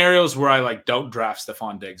 There's scenarios where I don't draft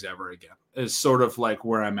Stephon Diggs ever again. Is sort of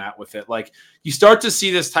where I'm at with it. You start to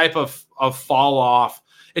see this type of fall off.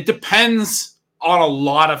 It depends on a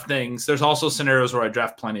lot of things. There's also scenarios where I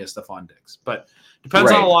draft plenty of Stephon Diggs, but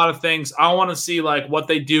depends on a lot of things. I want to see what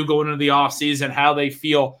they do going into the offseason, how they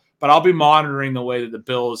feel, but I'll be monitoring the way that the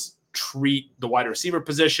Bills treat the wide receiver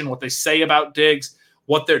position, what they say about Diggs,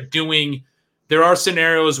 what they're doing. There are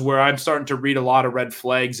scenarios where I'm starting to read a lot of red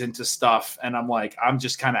flags into stuff, and I'm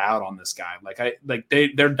just kind of out on this guy.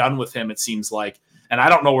 They're done with him, it seems like, and I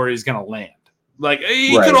don't know where he's going to land.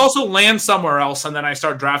 He could also land somewhere else, and then I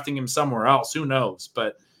start drafting him somewhere else. Who knows?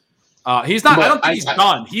 But He's not. I don't think he's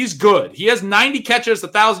done. He's good. He has 90 catches,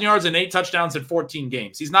 1,000 yards, and 8 touchdowns in 14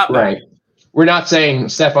 games. He's not bad. Right. We're not saying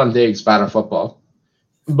Stephon Diggs bad at football,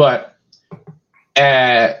 but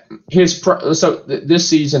this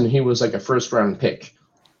season he was like a first-round pick,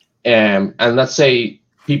 and let's say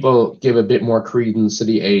people give a bit more credence to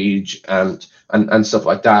the age and stuff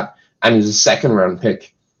like that, and he's a second-round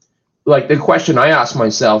pick. Like the question I ask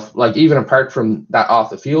myself, like even apart from that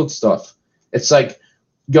off-the-field stuff, it's like,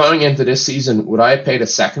 going into this season, would I have paid a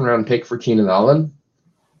second-round pick for Keenan Allen?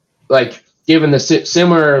 Like, given the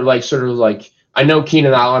similar, like, sort of like, I know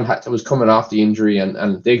Keenan Allen was coming off the injury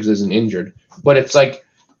and Diggs isn't injured, but it's like,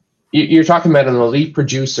 you're talking about an elite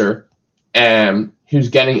producer who's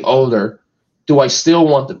getting older. Do I still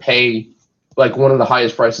want to pay, like, one of the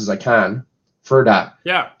highest prices I can for that?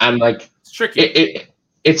 Yeah. And, like, it's tricky.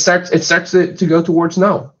 It starts to go towards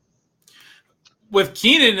no. With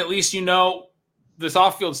Keenan, at least this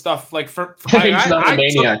off-field stuff, like he's not a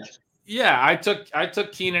maniac. I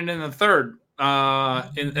took Keenan in the third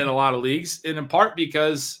in a lot of leagues, and in part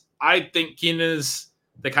because I think Keenan is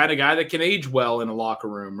the kind of guy that can age well in a locker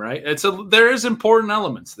room, right? There is important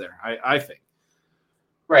elements there, I think.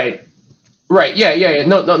 Right. Yeah.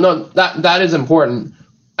 No. That is important.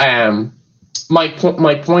 My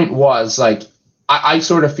point was, like, I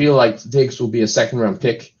sort of feel like Diggs will be a second-round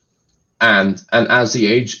pick, and as the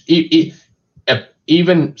age.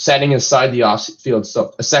 Even setting aside the off-field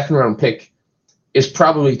stuff, a second-round pick is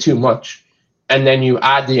probably too much. And then you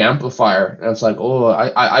add the amplifier, and it's like,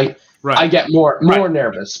 I get more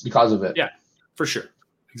nervous because of it. Yeah, for sure.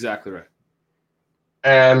 Exactly right.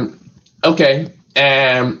 Okay.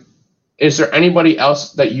 Is there anybody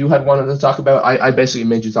else that you had wanted to talk about? I basically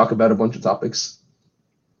made you talk about a bunch of topics.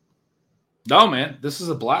 No, man. This is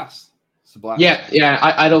a blast. It's a blast. Yeah.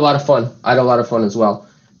 I had a lot of fun. I had a lot of fun as well.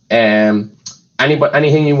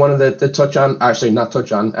 Anything you wanted to touch on? Actually, not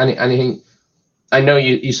touch on. Anything? I know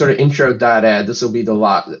you sort of introed that this will be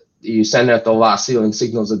you send out the last ceiling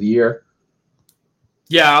signals of the year.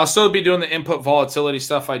 Yeah, I'll still be doing the input volatility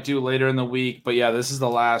stuff I do later in the week. But yeah, this is the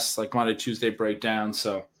last Monday, Tuesday breakdown.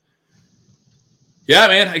 So yeah,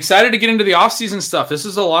 man, excited to get into the offseason stuff. This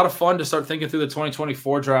is a lot of fun to start thinking through the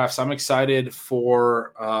 2024 drafts. I'm excited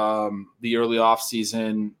for the early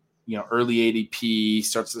offseason. Early ADP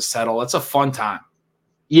starts to settle. It's a fun time.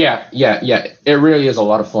 Yeah. It really is a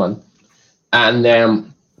lot of fun.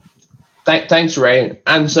 And thanks, Ray.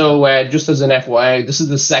 And so just as an FYI, this is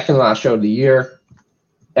the second last show of the year.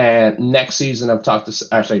 And next season, have talked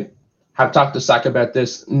to Zach about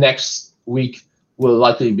this. Next week will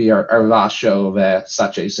likely be our last show of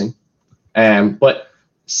Stat Chasing. But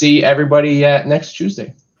see everybody next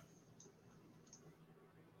Tuesday.